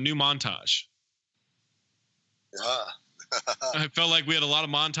 hallucinations are the new montage. I felt like we had a lot of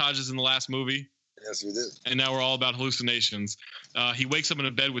montages in the last movie. Yes, we did. And now we're all about hallucinations. He wakes up in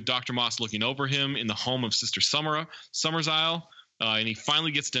a bed with Dr. Moss looking over him in the home of Sister SummersIsle. And he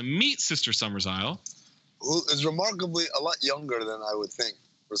finally gets to meet Sister SummersIsle. Who is remarkably a lot younger than I would think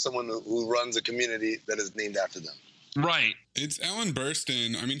for someone who runs a community that is named after them. Right. It's Ellen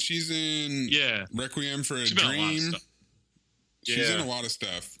Burstyn. I mean, she's in Requiem for a Dream. She's in a lot of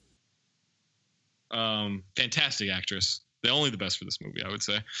stuff. Fantastic actress. Only the best for this movie, I would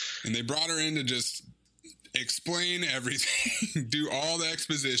say. And they brought her in to just explain everything, do all the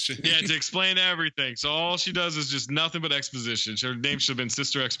exposition. Yeah, to explain everything. So all she does is just nothing but exposition. Her name should have been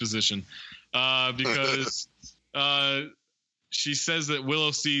Sister Exposition, because she says that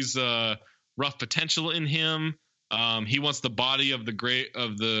Willow sees rough potential in him. He wants the body of the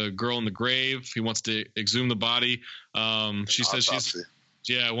girl in the grave. He wants to exhume the body. She says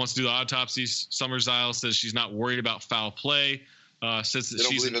wants to do the autopsy. SummersIsle says she's not worried about foul play. Says that they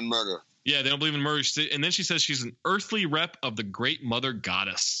don't believe in murder. Yeah, they don't believe in murder. And then she says she's an earthly rep of the Great Mother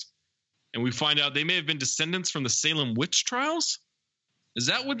Goddess. And we find out they may have been descendants from the Salem witch trials. Is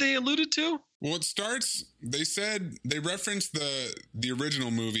that what they alluded to? Well, it starts. They said they referenced the original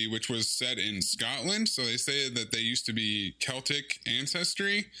movie, which was set in Scotland. So they say that they used to be Celtic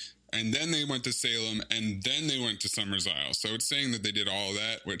ancestry. And then they went to Salem, and then they went to SummersIsle. So it's saying that they did all of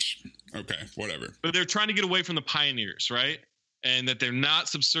that, which, okay, whatever. But they're trying to get away from the pioneers, right? And that they're not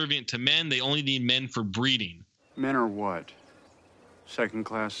subservient to men. They only need men for breeding. Men are what?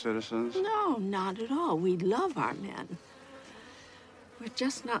 Second-class citizens? No, not at all. We love our men. We're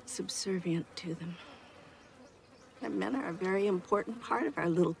just not subservient to them. The men are a very important part of our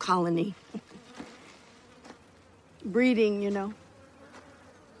little colony. Breeding, you know.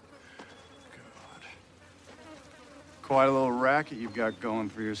 Quite a little racket you've got going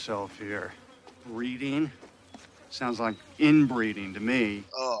for yourself here. Breeding? Sounds like inbreeding to me.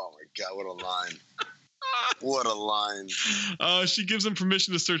 Oh, my God, what a line. What a line. She gives him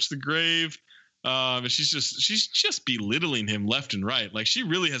permission to search the grave. And she's just belittling him left and right. Like, she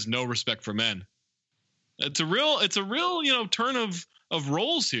really has no respect for men. It's a real, turn of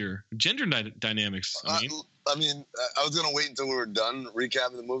roles here. Gender dynamics. I was going to wait until we were done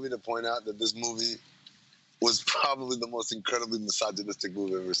recapping the movie to point out that this movie was probably the most incredibly misogynistic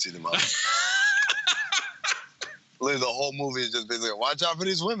movie I've ever seen in my life. Literally, the whole movie is just basically, watch out for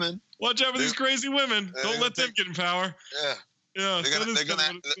these women. Watch out for these crazy women. Don't let them get in power. Yeah. Yeah. They're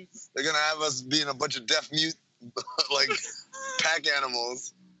gonna have us being a bunch of deaf mute, like, pack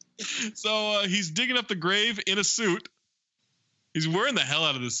animals. So he's digging up the grave in a suit. He's wearing the hell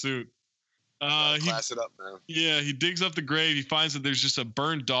out of the suit. Class it up, man. Yeah, he digs up the grave. He finds that there's just a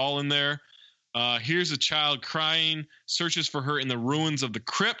burned doll in there. Here's a child crying, searches for her in the ruins of the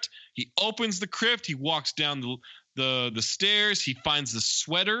crypt. He opens the crypt. He walks down the stairs. He finds the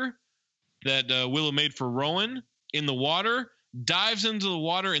sweater that Willow made for Rowan in the water, dives into the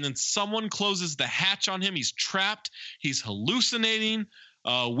water, and then someone closes the hatch on him. He's trapped. He's hallucinating.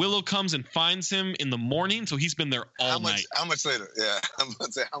 Willow comes and finds him in the morning, so he's been there all night. How much later? Yeah, I'm about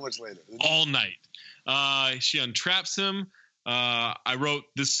to say, how much later? All night. She untraps him. I wrote,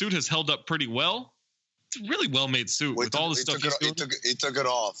 this suit has held up pretty well. It's a really well-made suit with all the stuff he's doing. He took it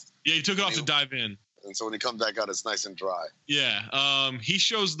off. Yeah, he took it off to dive in. And so when he comes back out, it's nice and dry. Yeah. He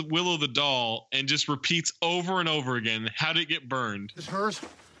shows Willow the doll and just repeats over and over again, how did it get burned? Is hers?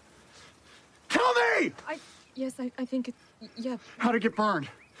 Tell me! Yes, I think it, yeah. How'd it get burned?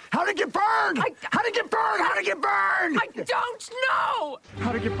 How'd it get burned? How'd it get burned? How'd it get burned? I don't know!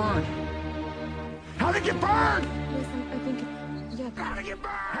 How'd it get burned? How'd it get burned? Yes, I think it, yeah. How'd it get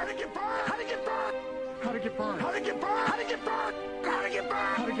burned? How'd it get burned? How'd it get burned? How'd it get burned? How'd it get burned? How'd it get burned? How'd it get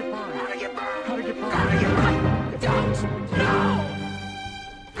burned? How'd it get burned? How'd it get burned? How'd it get burned? How'd it get burned? Don't know!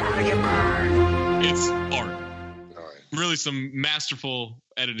 How'd it get burned? It's art. Really some masterful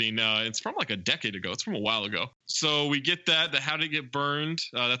editing. It's from like a decade ago. It's from a while ago. So we get that how did it get burned?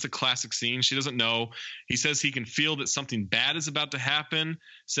 That's a classic scene. She doesn't know. He says he can feel that something bad is about to happen.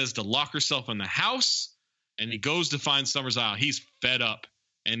 Says to lock herself in the house. And he goes to find SummersIsle. He's fed up.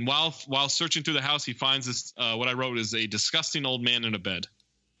 And while searching through the house, he finds this. What I wrote is a disgusting old man in a bed.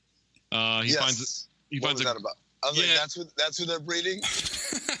 What was that about? I was like, that's who they're breeding.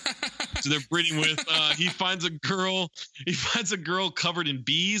 So they're breeding with. He finds a girl. He finds a girl covered in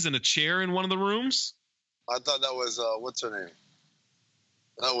bees in a chair in one of the rooms. I thought that was what's her name?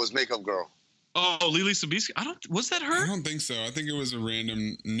 That was Makeup Girl. Oh, Lily Sobieski. Was that her? I don't think so. I think it was a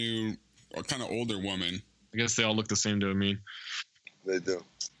random new, kind of older woman. I guess they all look the same to me. They do.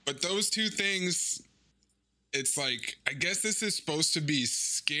 But those two things, it's like, I guess this is supposed to be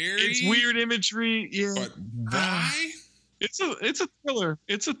scary. It's weird imagery. Yeah. But why? It's a thriller.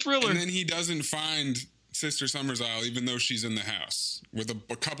 It's a thriller. And then he doesn't find Sister SummersIsle, even though she's in the house with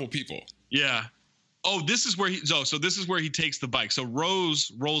a couple people. Yeah. Oh, this is where this is where he takes the bike. So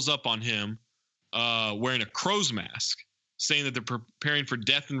Rose rolls up on him, wearing a crow's mask, saying that they're preparing for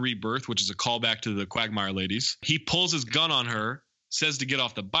death and rebirth, which is a callback to the Quagmire ladies. He pulls his gun on her, says to get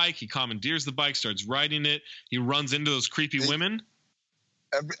off the bike. He commandeers the bike, starts riding it. He runs into those creepy women.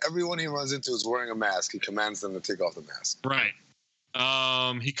 Everyone he runs into is wearing a mask. He commands them to take off the mask. Right.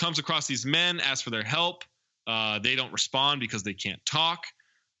 He comes across these men, asks for their help. They don't respond because they can't talk.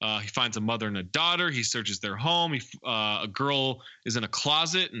 He finds a mother and a daughter. He searches their home. A girl is in a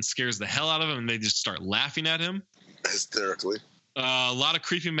closet and scares the hell out of him, and they just start laughing at him. Hysterically. A lot of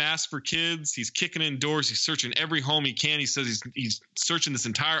creepy masks for kids. He's kicking in doors. He's searching every home he can. He says he's searching this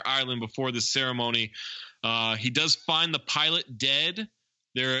entire island before this ceremony. He does find the pilot dead.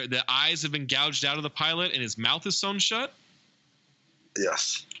 The eyes have been gouged out of the pilot, and his mouth is sewn shut.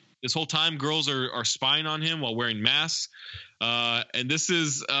 Yes. This whole time, girls are spying on him while wearing masks. And this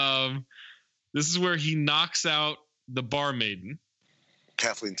is where he knocks out the barmaiden,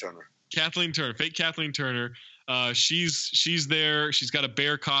 Kathleen Turner. Fake Kathleen Turner. She's there. She's got a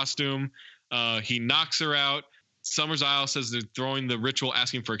bear costume. He knocks her out. SummersIsle says they're throwing the ritual,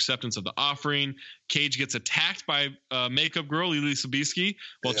 asking for acceptance of the offering. Cage gets attacked by Makeup Girl Lily Sobieski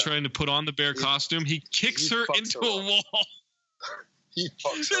while trying to put on the bear costume. He kicks her into a wall. He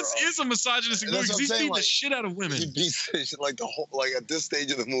fucks her This is a misogynistic movie because he's beating the shit out of women. He beats like at this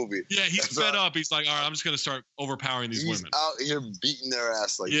stage of the movie. Yeah, he's fed up. He's like, all right, I'm just gonna start overpowering these women. He's out here beating their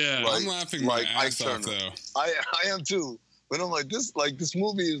ass. I'm laughing my ass off though. I am too. But I'm like this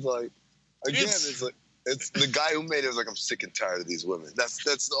movie is like, again, it's the guy who made it was like, I'm sick and tired of these women.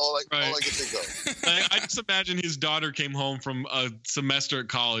 That's all I can think of. I just imagine his daughter came home from a semester at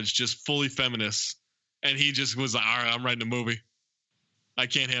college just fully feminist, and he just was like, all right, I'm writing a movie. I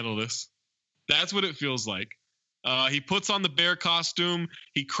can't handle this. That's what it feels like. He puts on the bear costume.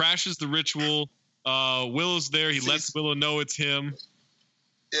 He crashes the ritual. Willow's there. He lets Willow know it's him.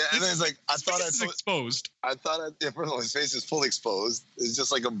 Yeah, and then it's like, I thought it's exposed. First of all, his face is fully exposed. It's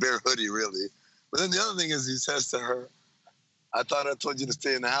just like a bear hoodie, really. But then the other thing is, he says to her, I thought I told you to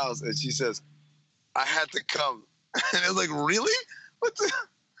stay in the house. And she says, I had to come. And it was like, really? What the?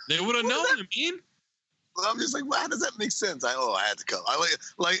 They would have known. I mean, I'm just like, well, how does that make sense? I had to come.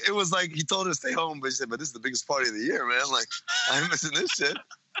 Like it was like he told her to stay home, but she said, but this is the biggest party of the year, man. Like, I'm missing this shit.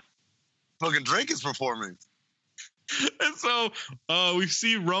 Fucking Drake is performing. And so we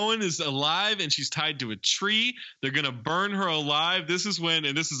see Rowan is alive and she's tied to a tree. They're going to burn her alive. This is when,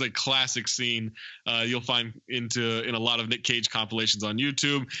 and this is a classic scene you'll find in a lot of Nick Cage compilations on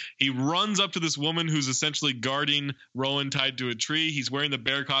YouTube. He runs up to this woman who's essentially guarding Rowan tied to a tree. He's wearing the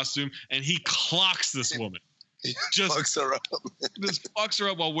bear costume and he clocks this woman. Just fucks her up. Just fucks her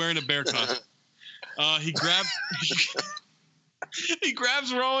up while wearing a bear costume. He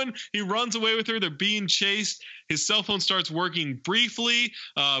grabs Rowan. He runs away with her. They're being chased. His cell phone starts working briefly,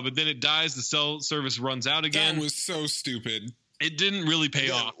 but then it dies. The cell service runs out again. That was so stupid. It didn't really pay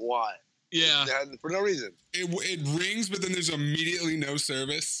off. Why? Yeah. For no reason. It rings, but then there's immediately no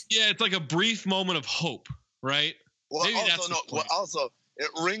service. Yeah, it's like a brief moment of hope, right? Well, also, it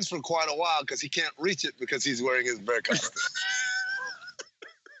rings for quite a while because he can't reach it because he's wearing his bear costume.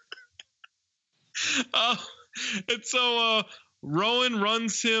 And so Rowan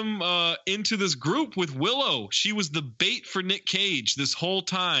runs him into this group with Willow. She was the bait for Nick Cage this whole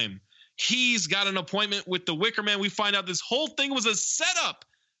time. He's got an appointment with the Wicker Man. We find out this whole thing was a setup.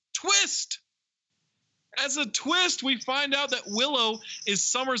 Twist. As a twist, we find out that Willow is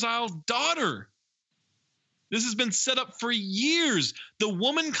SummersIsle's daughter. This has been set up for years. The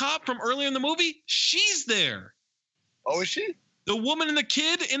woman cop from earlier in the movie, she's there. Oh, is she? The woman and the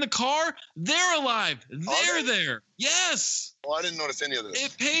kid in the car, they're alive. They're there. Yes. Oh, I didn't notice any of this.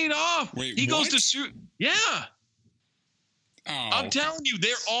 It paid off. Wait, he goes to shoot. Yeah. Oh. I'm telling you,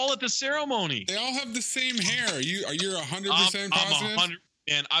 they're all at the ceremony. They all have the same hair. You're 100% positive? I'm 100%.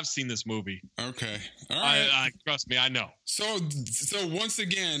 And I've seen this movie. Okay. All right. Trust me, I know. So once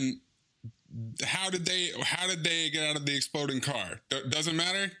again, how did they get out of the exploding car? Doesn't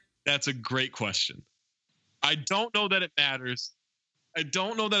matter? That's a great question. I don't know that it matters.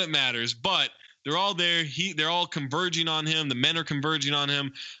 But They're all there. They're all converging on him. The men are converging on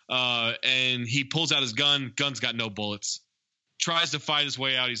him. And he pulls out his gun. Gun's got no bullets. Tries to fight his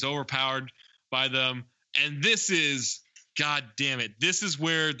way out. He's overpowered by them. And this is, God damn it, this is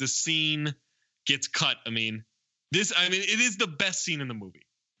where the scene gets cut. It is the best scene in the movie.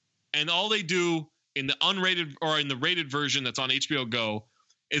 And all they do in the unrated or in the rated version that's on HBO Go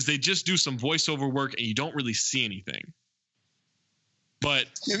is they just do some voiceover work and you don't really see anything. But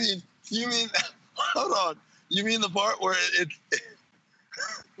you mean hold on. You mean the part where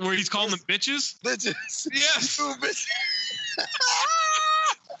where he's calling them bitches? Bitches. Yes. Bitches.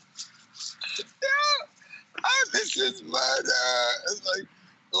 This is murder. It's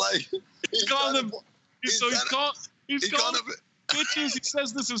like he's calling them. He's calling them bitches. He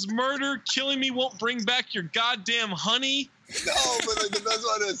says this is murder. Killing me won't bring back your goddamn honey. No, but like the best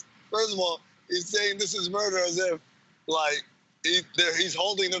one is, first of all, he's saying this is murder as if like he's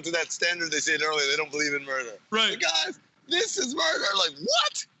holding them to that standard they said earlier. They don't believe in murder. Right. Like, guys, this is murder. Like,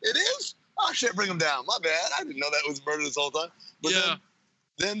 what? It is? Oh shit, bring him down. My bad. I didn't know that was murder this whole time. But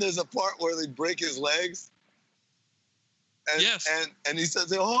then there's a part where they break his legs. And, yes. And he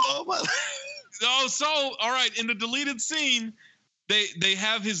says, oh my. Oh, so all right. In the deleted scene, they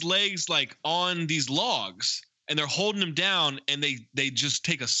have his legs like on these logs, and they're holding him down, and they just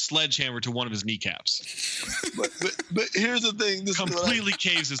take a sledgehammer to one of his kneecaps. But here's the thing: this completely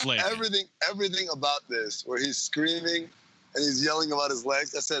caves his leg. Everything about this, where he's screaming and he's yelling about his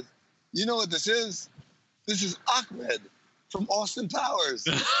legs. I said, you know what this is? This is Ahmed from Austin Powers.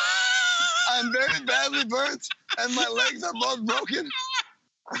 I'm very badly burnt, and my legs are both broken.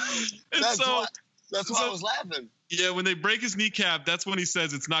 That's why I was laughing. Yeah, when they break his kneecap, that's when he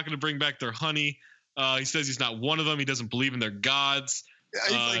says it's not going to bring back their honey. He says he's not one of them. He doesn't believe in their gods.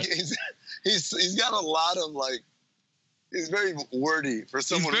 Yeah, he's got a lot of like. He's very wordy for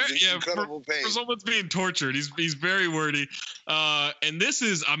someone who's in incredible pain. For someone that's being tortured, he's very wordy. And this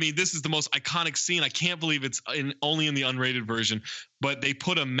is the most iconic scene. I can't believe it's only in the unrated version. But they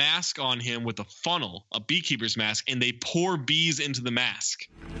put a mask on him with a funnel, a beekeeper's mask, and they pour bees into the mask.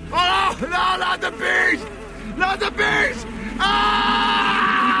 Oh no! Not the bees! Not the bees!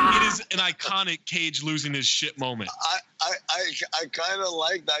 Ah! It is an iconic Cage losing his shit moment. I kind of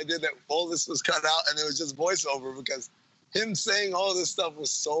like the idea that all this was cut out and it was just voiceover because. Him saying all this stuff was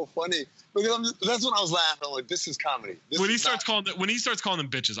so funny because that's when I was laughing. I'm like, this is comedy. When he starts calling them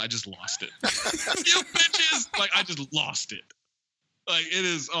bitches, I just lost it. You bitches! Like I just lost it. Like it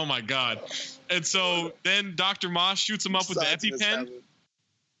is. Oh my god! And so then Dr. Moss shoots him up with the EpiPen.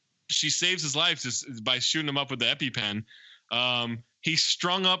 She saves his life just by shooting him up with the EpiPen. He's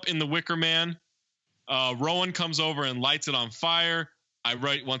strung up in the Wicker Man. Rowan comes over and lights it on fire. I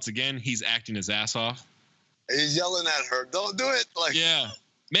write once again. He's acting his ass off. He's yelling at her, don't do it. Like, yeah,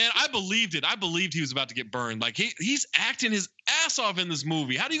 man, I believed it. I believed he was about to get burned. Like he's acting his ass off in this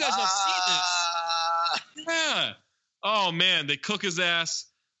movie. How do you guys not see this? Yeah. Oh man, they cook his ass.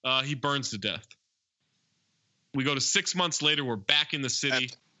 He burns to death. We go to 6 months later. We're back in the city.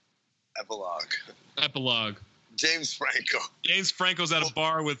 Epilogue. James Franco. James Franco's at a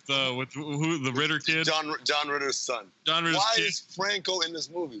bar with who? The Ritter kid. John Ritter's son. Why is Franco in this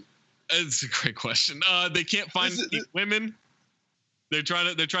movie? It's a great question. They can't find women. They're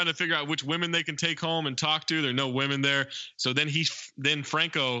trying to figure out which women they can take home and talk to. There are no women there. So then James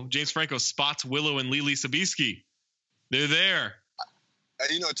Franco spots Willow and Lily Sobieski. They're there.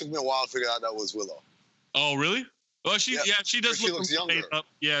 It took me a while to figure out that was Willow. Oh, really? Well, she does look made up.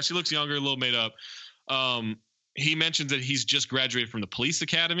 Yeah, she looks younger, a little made up. He mentions that he's just graduated from the police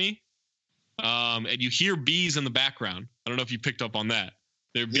academy. And you hear bees in the background. I don't know if you picked up on that.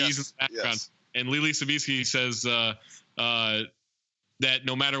 There are bees in the background. Yes. And Lily Sobieski says that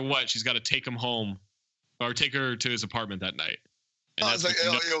no matter what, she's got to take him home or take her to his apartment that night. And I was like,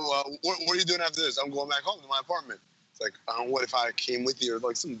 what are you doing after this? I'm going back home to my apartment. It's like, what if I came with you or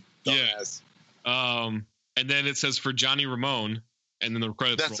like some dumbass? Yeah. And then it says for Johnny Ramone, and then the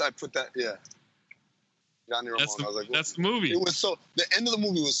credits roll. I put that, yeah. Johnny Ramone. I was like, that's the movie. It was the end of the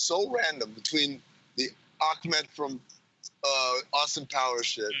movie was so random between the Ahmed from Austin Powers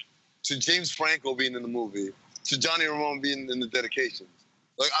shit to James Franco being in the movie to Johnny Ramone being in the dedications.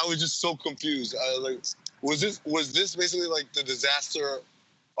 Like I was just so confused. I was like, was this basically like the Disaster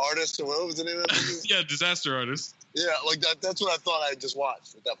Artist or what was the name of that movie? Yeah, Disaster Artist. Yeah, like that's what I thought I just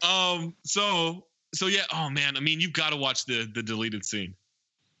watched at that point. So yeah, oh man, I mean you've got to watch the deleted scene.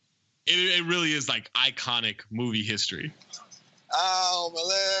 It really is like iconic movie history. Ow, my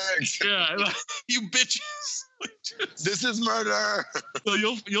legs. Yeah, you bitches. This is murder. So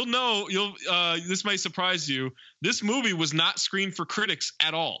you'll know this might surprise you. This movie was not screened for critics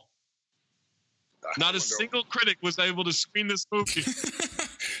at all. Not a single critic was able to screen this movie.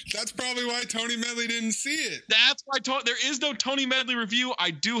 That's probably why Tony Medley didn't see it. That's why there is no Tony Medley review.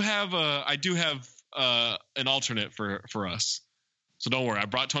 I do have an alternate for us. So don't worry, I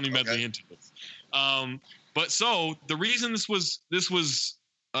brought Tony Medley into this. But so the reason this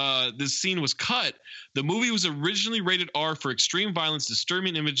scene was cut, the movie was originally rated R for extreme violence,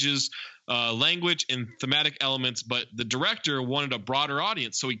 disturbing images, language, and thematic elements. But the director wanted a broader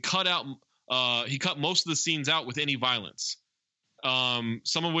audience, so he cut most of the scenes out with any violence.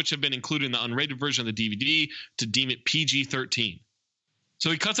 Some of which have been included in the unrated version of the DVD to deem it PG-13. So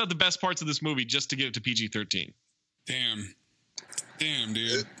he cuts out the best parts of this movie just to get it to PG-13. Damn,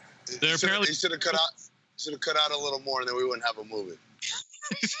 dude. He should have cut out a little more, and then we wouldn't have a movie.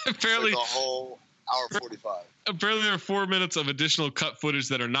 Apparently, like a whole hour 45. Apparently, there are 4 minutes of additional cut footage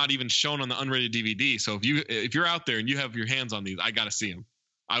that are not even shown on the unrated DVD. So if you're out there and you have your hands on these, I got to see them.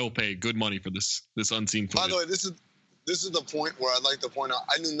 I will pay good money for this unseen footage. By the way, this is the point where I'd like to point out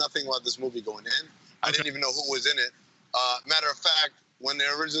I knew nothing about this movie going in. I didn't even know who was in it. Matter of fact, when it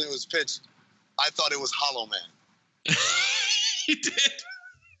originally was pitched, I thought it was Hollow Man. You did?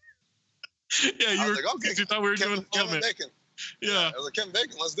 Yeah, you thought we were doing Kevin Bacon. Yeah. I was like, Kevin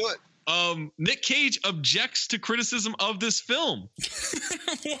Bacon, let's do it. Nick Cage objects to criticism of this film.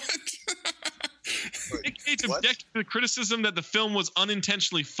 What? Nick Cage objected to the criticism that the film was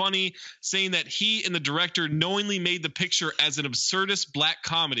unintentionally funny, saying that he and the director knowingly made the picture as an absurdist black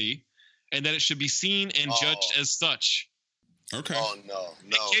comedy and that it should be seen and judged as such. Okay. Oh, no.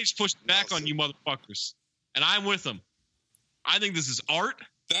 Nick Cage pushed back on you motherfuckers, and I'm with him. I think this is art.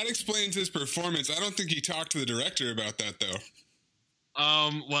 That explains his performance. I don't think he talked to the director about that, though.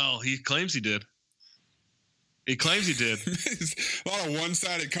 Well, he claims he did. He claims he did. A lot of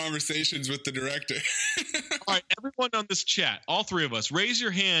one-sided conversations with the director. All right, everyone on this chat, all three of us, raise your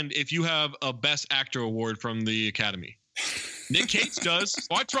hand if you have a Best Actor award from the Academy. Nick Cage does,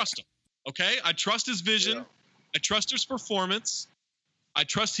 so I trust him. Okay, I trust his vision. Yeah. I trust his performance. I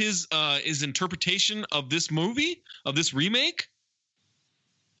trust his interpretation of this movie, of this remake.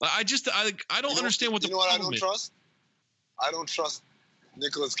 I don't understand what the problem is. I don't trust? I don't trust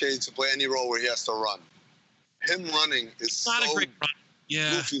Nicolas Cage to play any role where he has to run. Him running is not so a great run.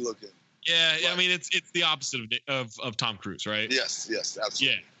 Yeah. goofy looking. Yeah, right. I mean it's the opposite of Tom Cruise, right? Yes,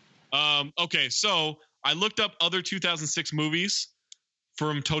 absolutely. Yeah. Okay, so I looked up other 2006 movies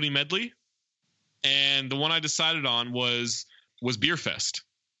from Tony Medley, and the one I decided on was Beer Fest.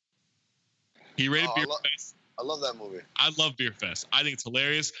 He rated Beer Fest. I love that movie. I love Beer Fest. I think it's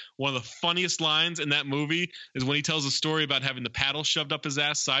hilarious. One of the funniest lines in that movie is when he tells a story about having the paddle shoved up his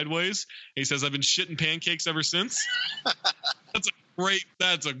ass sideways. He says, "I've been shitting pancakes ever since." That's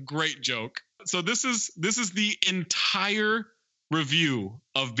a great joke. So this is the entire review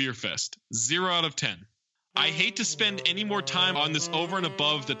of Beer Fest. 0 out of 10. I hate to spend any more time on this over and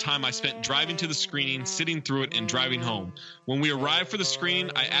above the time I spent driving to the screening, sitting through it, and driving home. When we arrived for the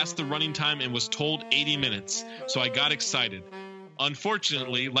screening, I asked the running time and was told 80 minutes, so I got excited.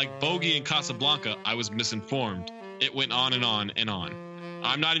 Unfortunately, like Bogey and Casablanca, I was misinformed. It went on and on and on.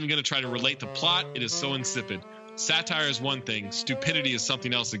 I'm not even going to try to relate the plot. It is so insipid. Satire is one thing. Stupidity is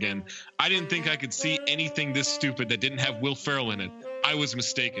something else again. I didn't think I could see anything this stupid that didn't have Will Ferrell in it. I was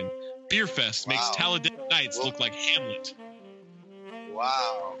mistaken. Beer Fest makes Talladega Nights look like Hamlet.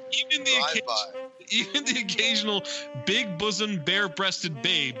 Wow. Even the occasional big bosom, bare breasted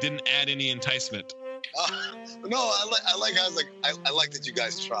babe didn't add any enticement. No, I like that you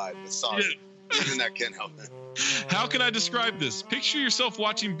guys tried. But sorry. Even that can't help it. How can I describe this? Picture yourself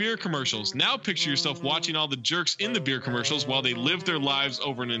watching beer commercials. Now picture yourself watching all the jerks in the beer commercials while they live their lives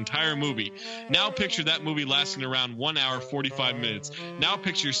over an entire movie. Now picture that movie lasting around 1 hour, 45 minutes. Now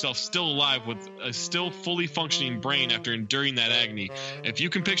picture yourself still alive with a still fully functioning brain after enduring that agony. If you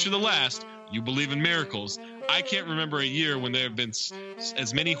can picture the last, you believe in miracles. I can't remember a year when there have been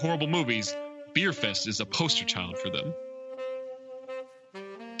as many horrible movies. Beer Fest is a poster child for them.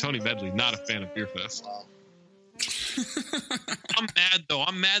 Tony Medley, not a fan of Beer Fest. Wow. I'm mad, though.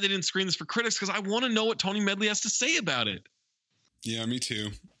 I'm mad they didn't screen this for critics because I want to know what Tony Medley has to say about it. Yeah, me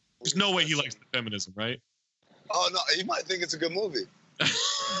too. There's no way he likes the feminism, right? Oh, no. He might think it's a good movie.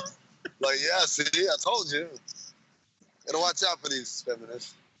 See, I told you. Gotta watch out for these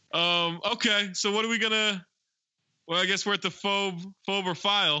feminists. Okay, so what are we gonna... Well, I guess we're at the phobe or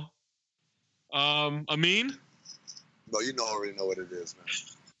file. Amin? No, you already know what it is, man.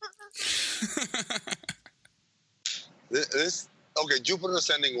 Jupiter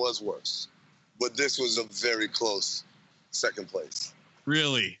Ascending was worse, but this was a very close second place.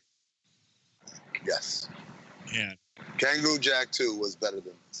 Really? Yes. Yeah. Kangaroo Jack 2 was better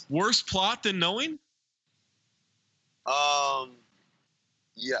than this. Worse plot than Knowing?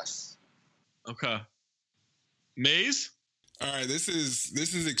 Yes. Okay. Maze? All right, this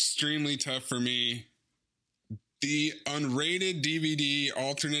is extremely tough for me. The unrated DVD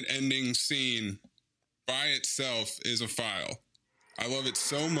alternate ending scene by itself is a file. I love it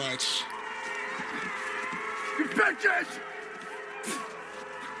so much. You bitches!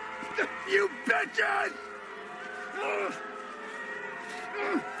 You bitches!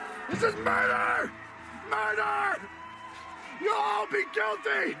 This is murder! Murder! You'll all be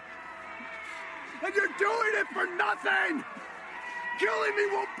guilty! And you're doing it for nothing! Killing me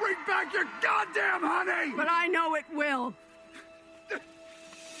won't bring back your goddamn honey! But I know it will.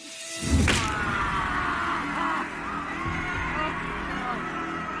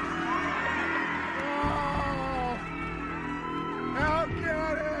 How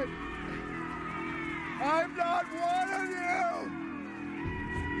can it? I'm not one of you!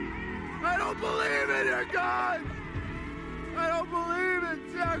 I don't believe in your God! I don't believe in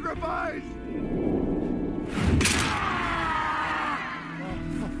sacrifice!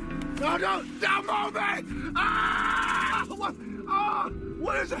 No, don't move me! Ah!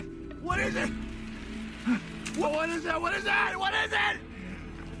 What is it? What is it? What is it? What is it? What is it?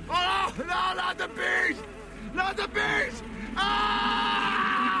 Oh, no, not the beast! Not the beast!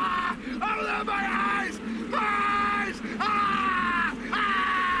 Ah! Open my eyes! Eyes! Ah!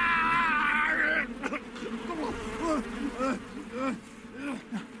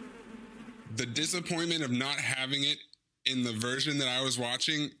 The disappointment of not having it in the version that I was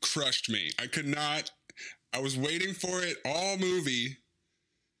watching crushed me. I was waiting for it all movie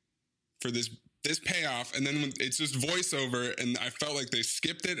for this payoff, and then when it's just voiceover, and I felt like they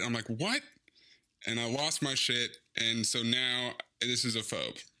skipped it, and I'm like, what? And I lost my shit, and so now this is a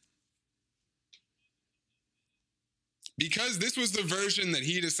phobe. Because this was the version that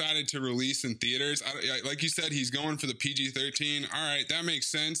he decided to release in theaters, like you said, he's going for the PG-13. All right, that makes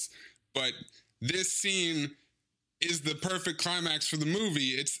sense, but this scene is the perfect climax for the movie.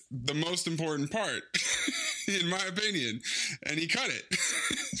 It's the most important part, in my opinion, and he cut it.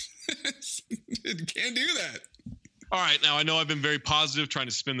 Can't do that. All right, now I know I've been very positive trying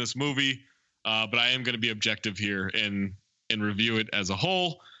to spin this movie, but I am going to be objective here and review it as a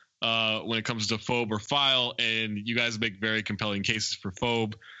whole when it comes to phobe or file, and you guys make very compelling cases for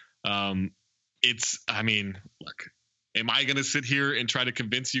phobe. Look, am I going to sit here and try to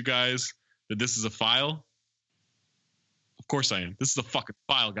convince you guys that this is a file? Of course I am. This is a fucking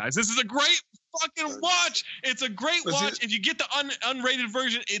file, guys. This is a great fucking watch. It's a great watch. If you get the unrated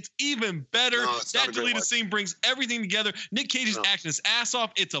version, it's even better. No, that deleted scene brings everything together. Nick Cage's acting his ass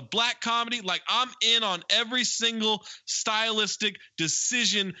off. It's a black comedy. Like, I'm in on every single stylistic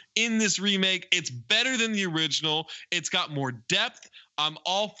decision in this remake. It's better than the original. It's got more depth. I'm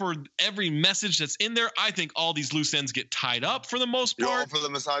all for every message that's in there. I think all these loose ends get tied up for the most part. You're all up for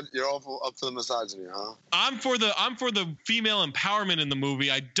the misogyny, huh? I'm for the female empowerment in the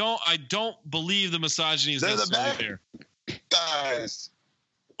movie. I don't believe the misogyny is necessarily there. Guys,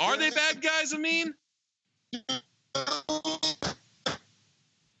 are they bad guys? Amin?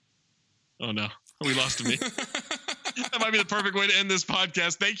 Oh no, we lost me. That might be the perfect way to end this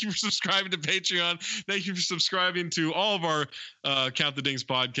podcast. Thank you for subscribing to Patreon. Thank you for subscribing to all of our Count the Dings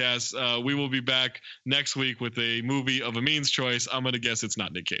podcasts. We will be back next week with a movie of Amin's choice. I'm going to guess it's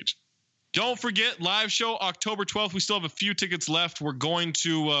not Nick Cage. Don't forget, live show October 12th. We still have a few tickets left. We're going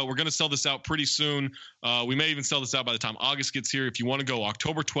to sell this out pretty soon. We may even sell this out by the time August gets here. If you want to go,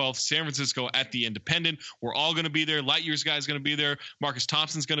 October 12th, San Francisco at the Independent. We're all going to be there. Lightyear's guy's going to be there. Marcus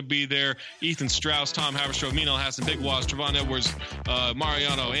Thompson's going to be there. Ethan Strauss, Tom Haverstraw, Amin Hassan, Big Waz, Trevon Edwards,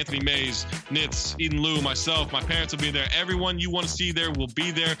 Mariano, Anthony Mayes, Nitz, Eden Liu, myself. My parents will be there. Everyone you want to see there will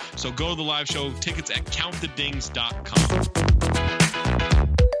be there. So go to the live show. Tickets at countthedings.com.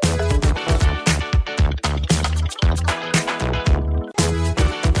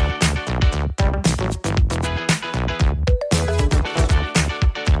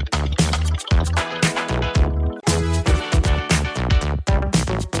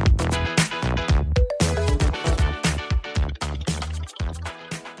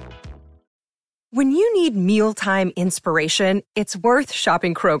 When you need mealtime inspiration, it's worth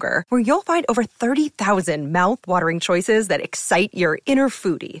shopping Kroger, where you'll find over 30,000 mouth-watering choices that excite your inner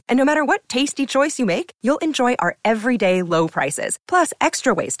foodie. And no matter what tasty choice you make, you'll enjoy our everyday low prices, plus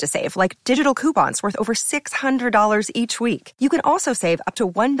extra ways to save, like digital coupons worth over $600 each week. You can also save up to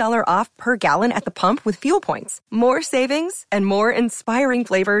 $1 off per gallon at the pump with fuel points. More savings and more inspiring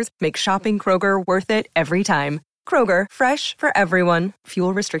flavors make shopping Kroger worth it every time. Kroger, fresh for everyone.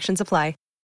 Fuel restrictions apply.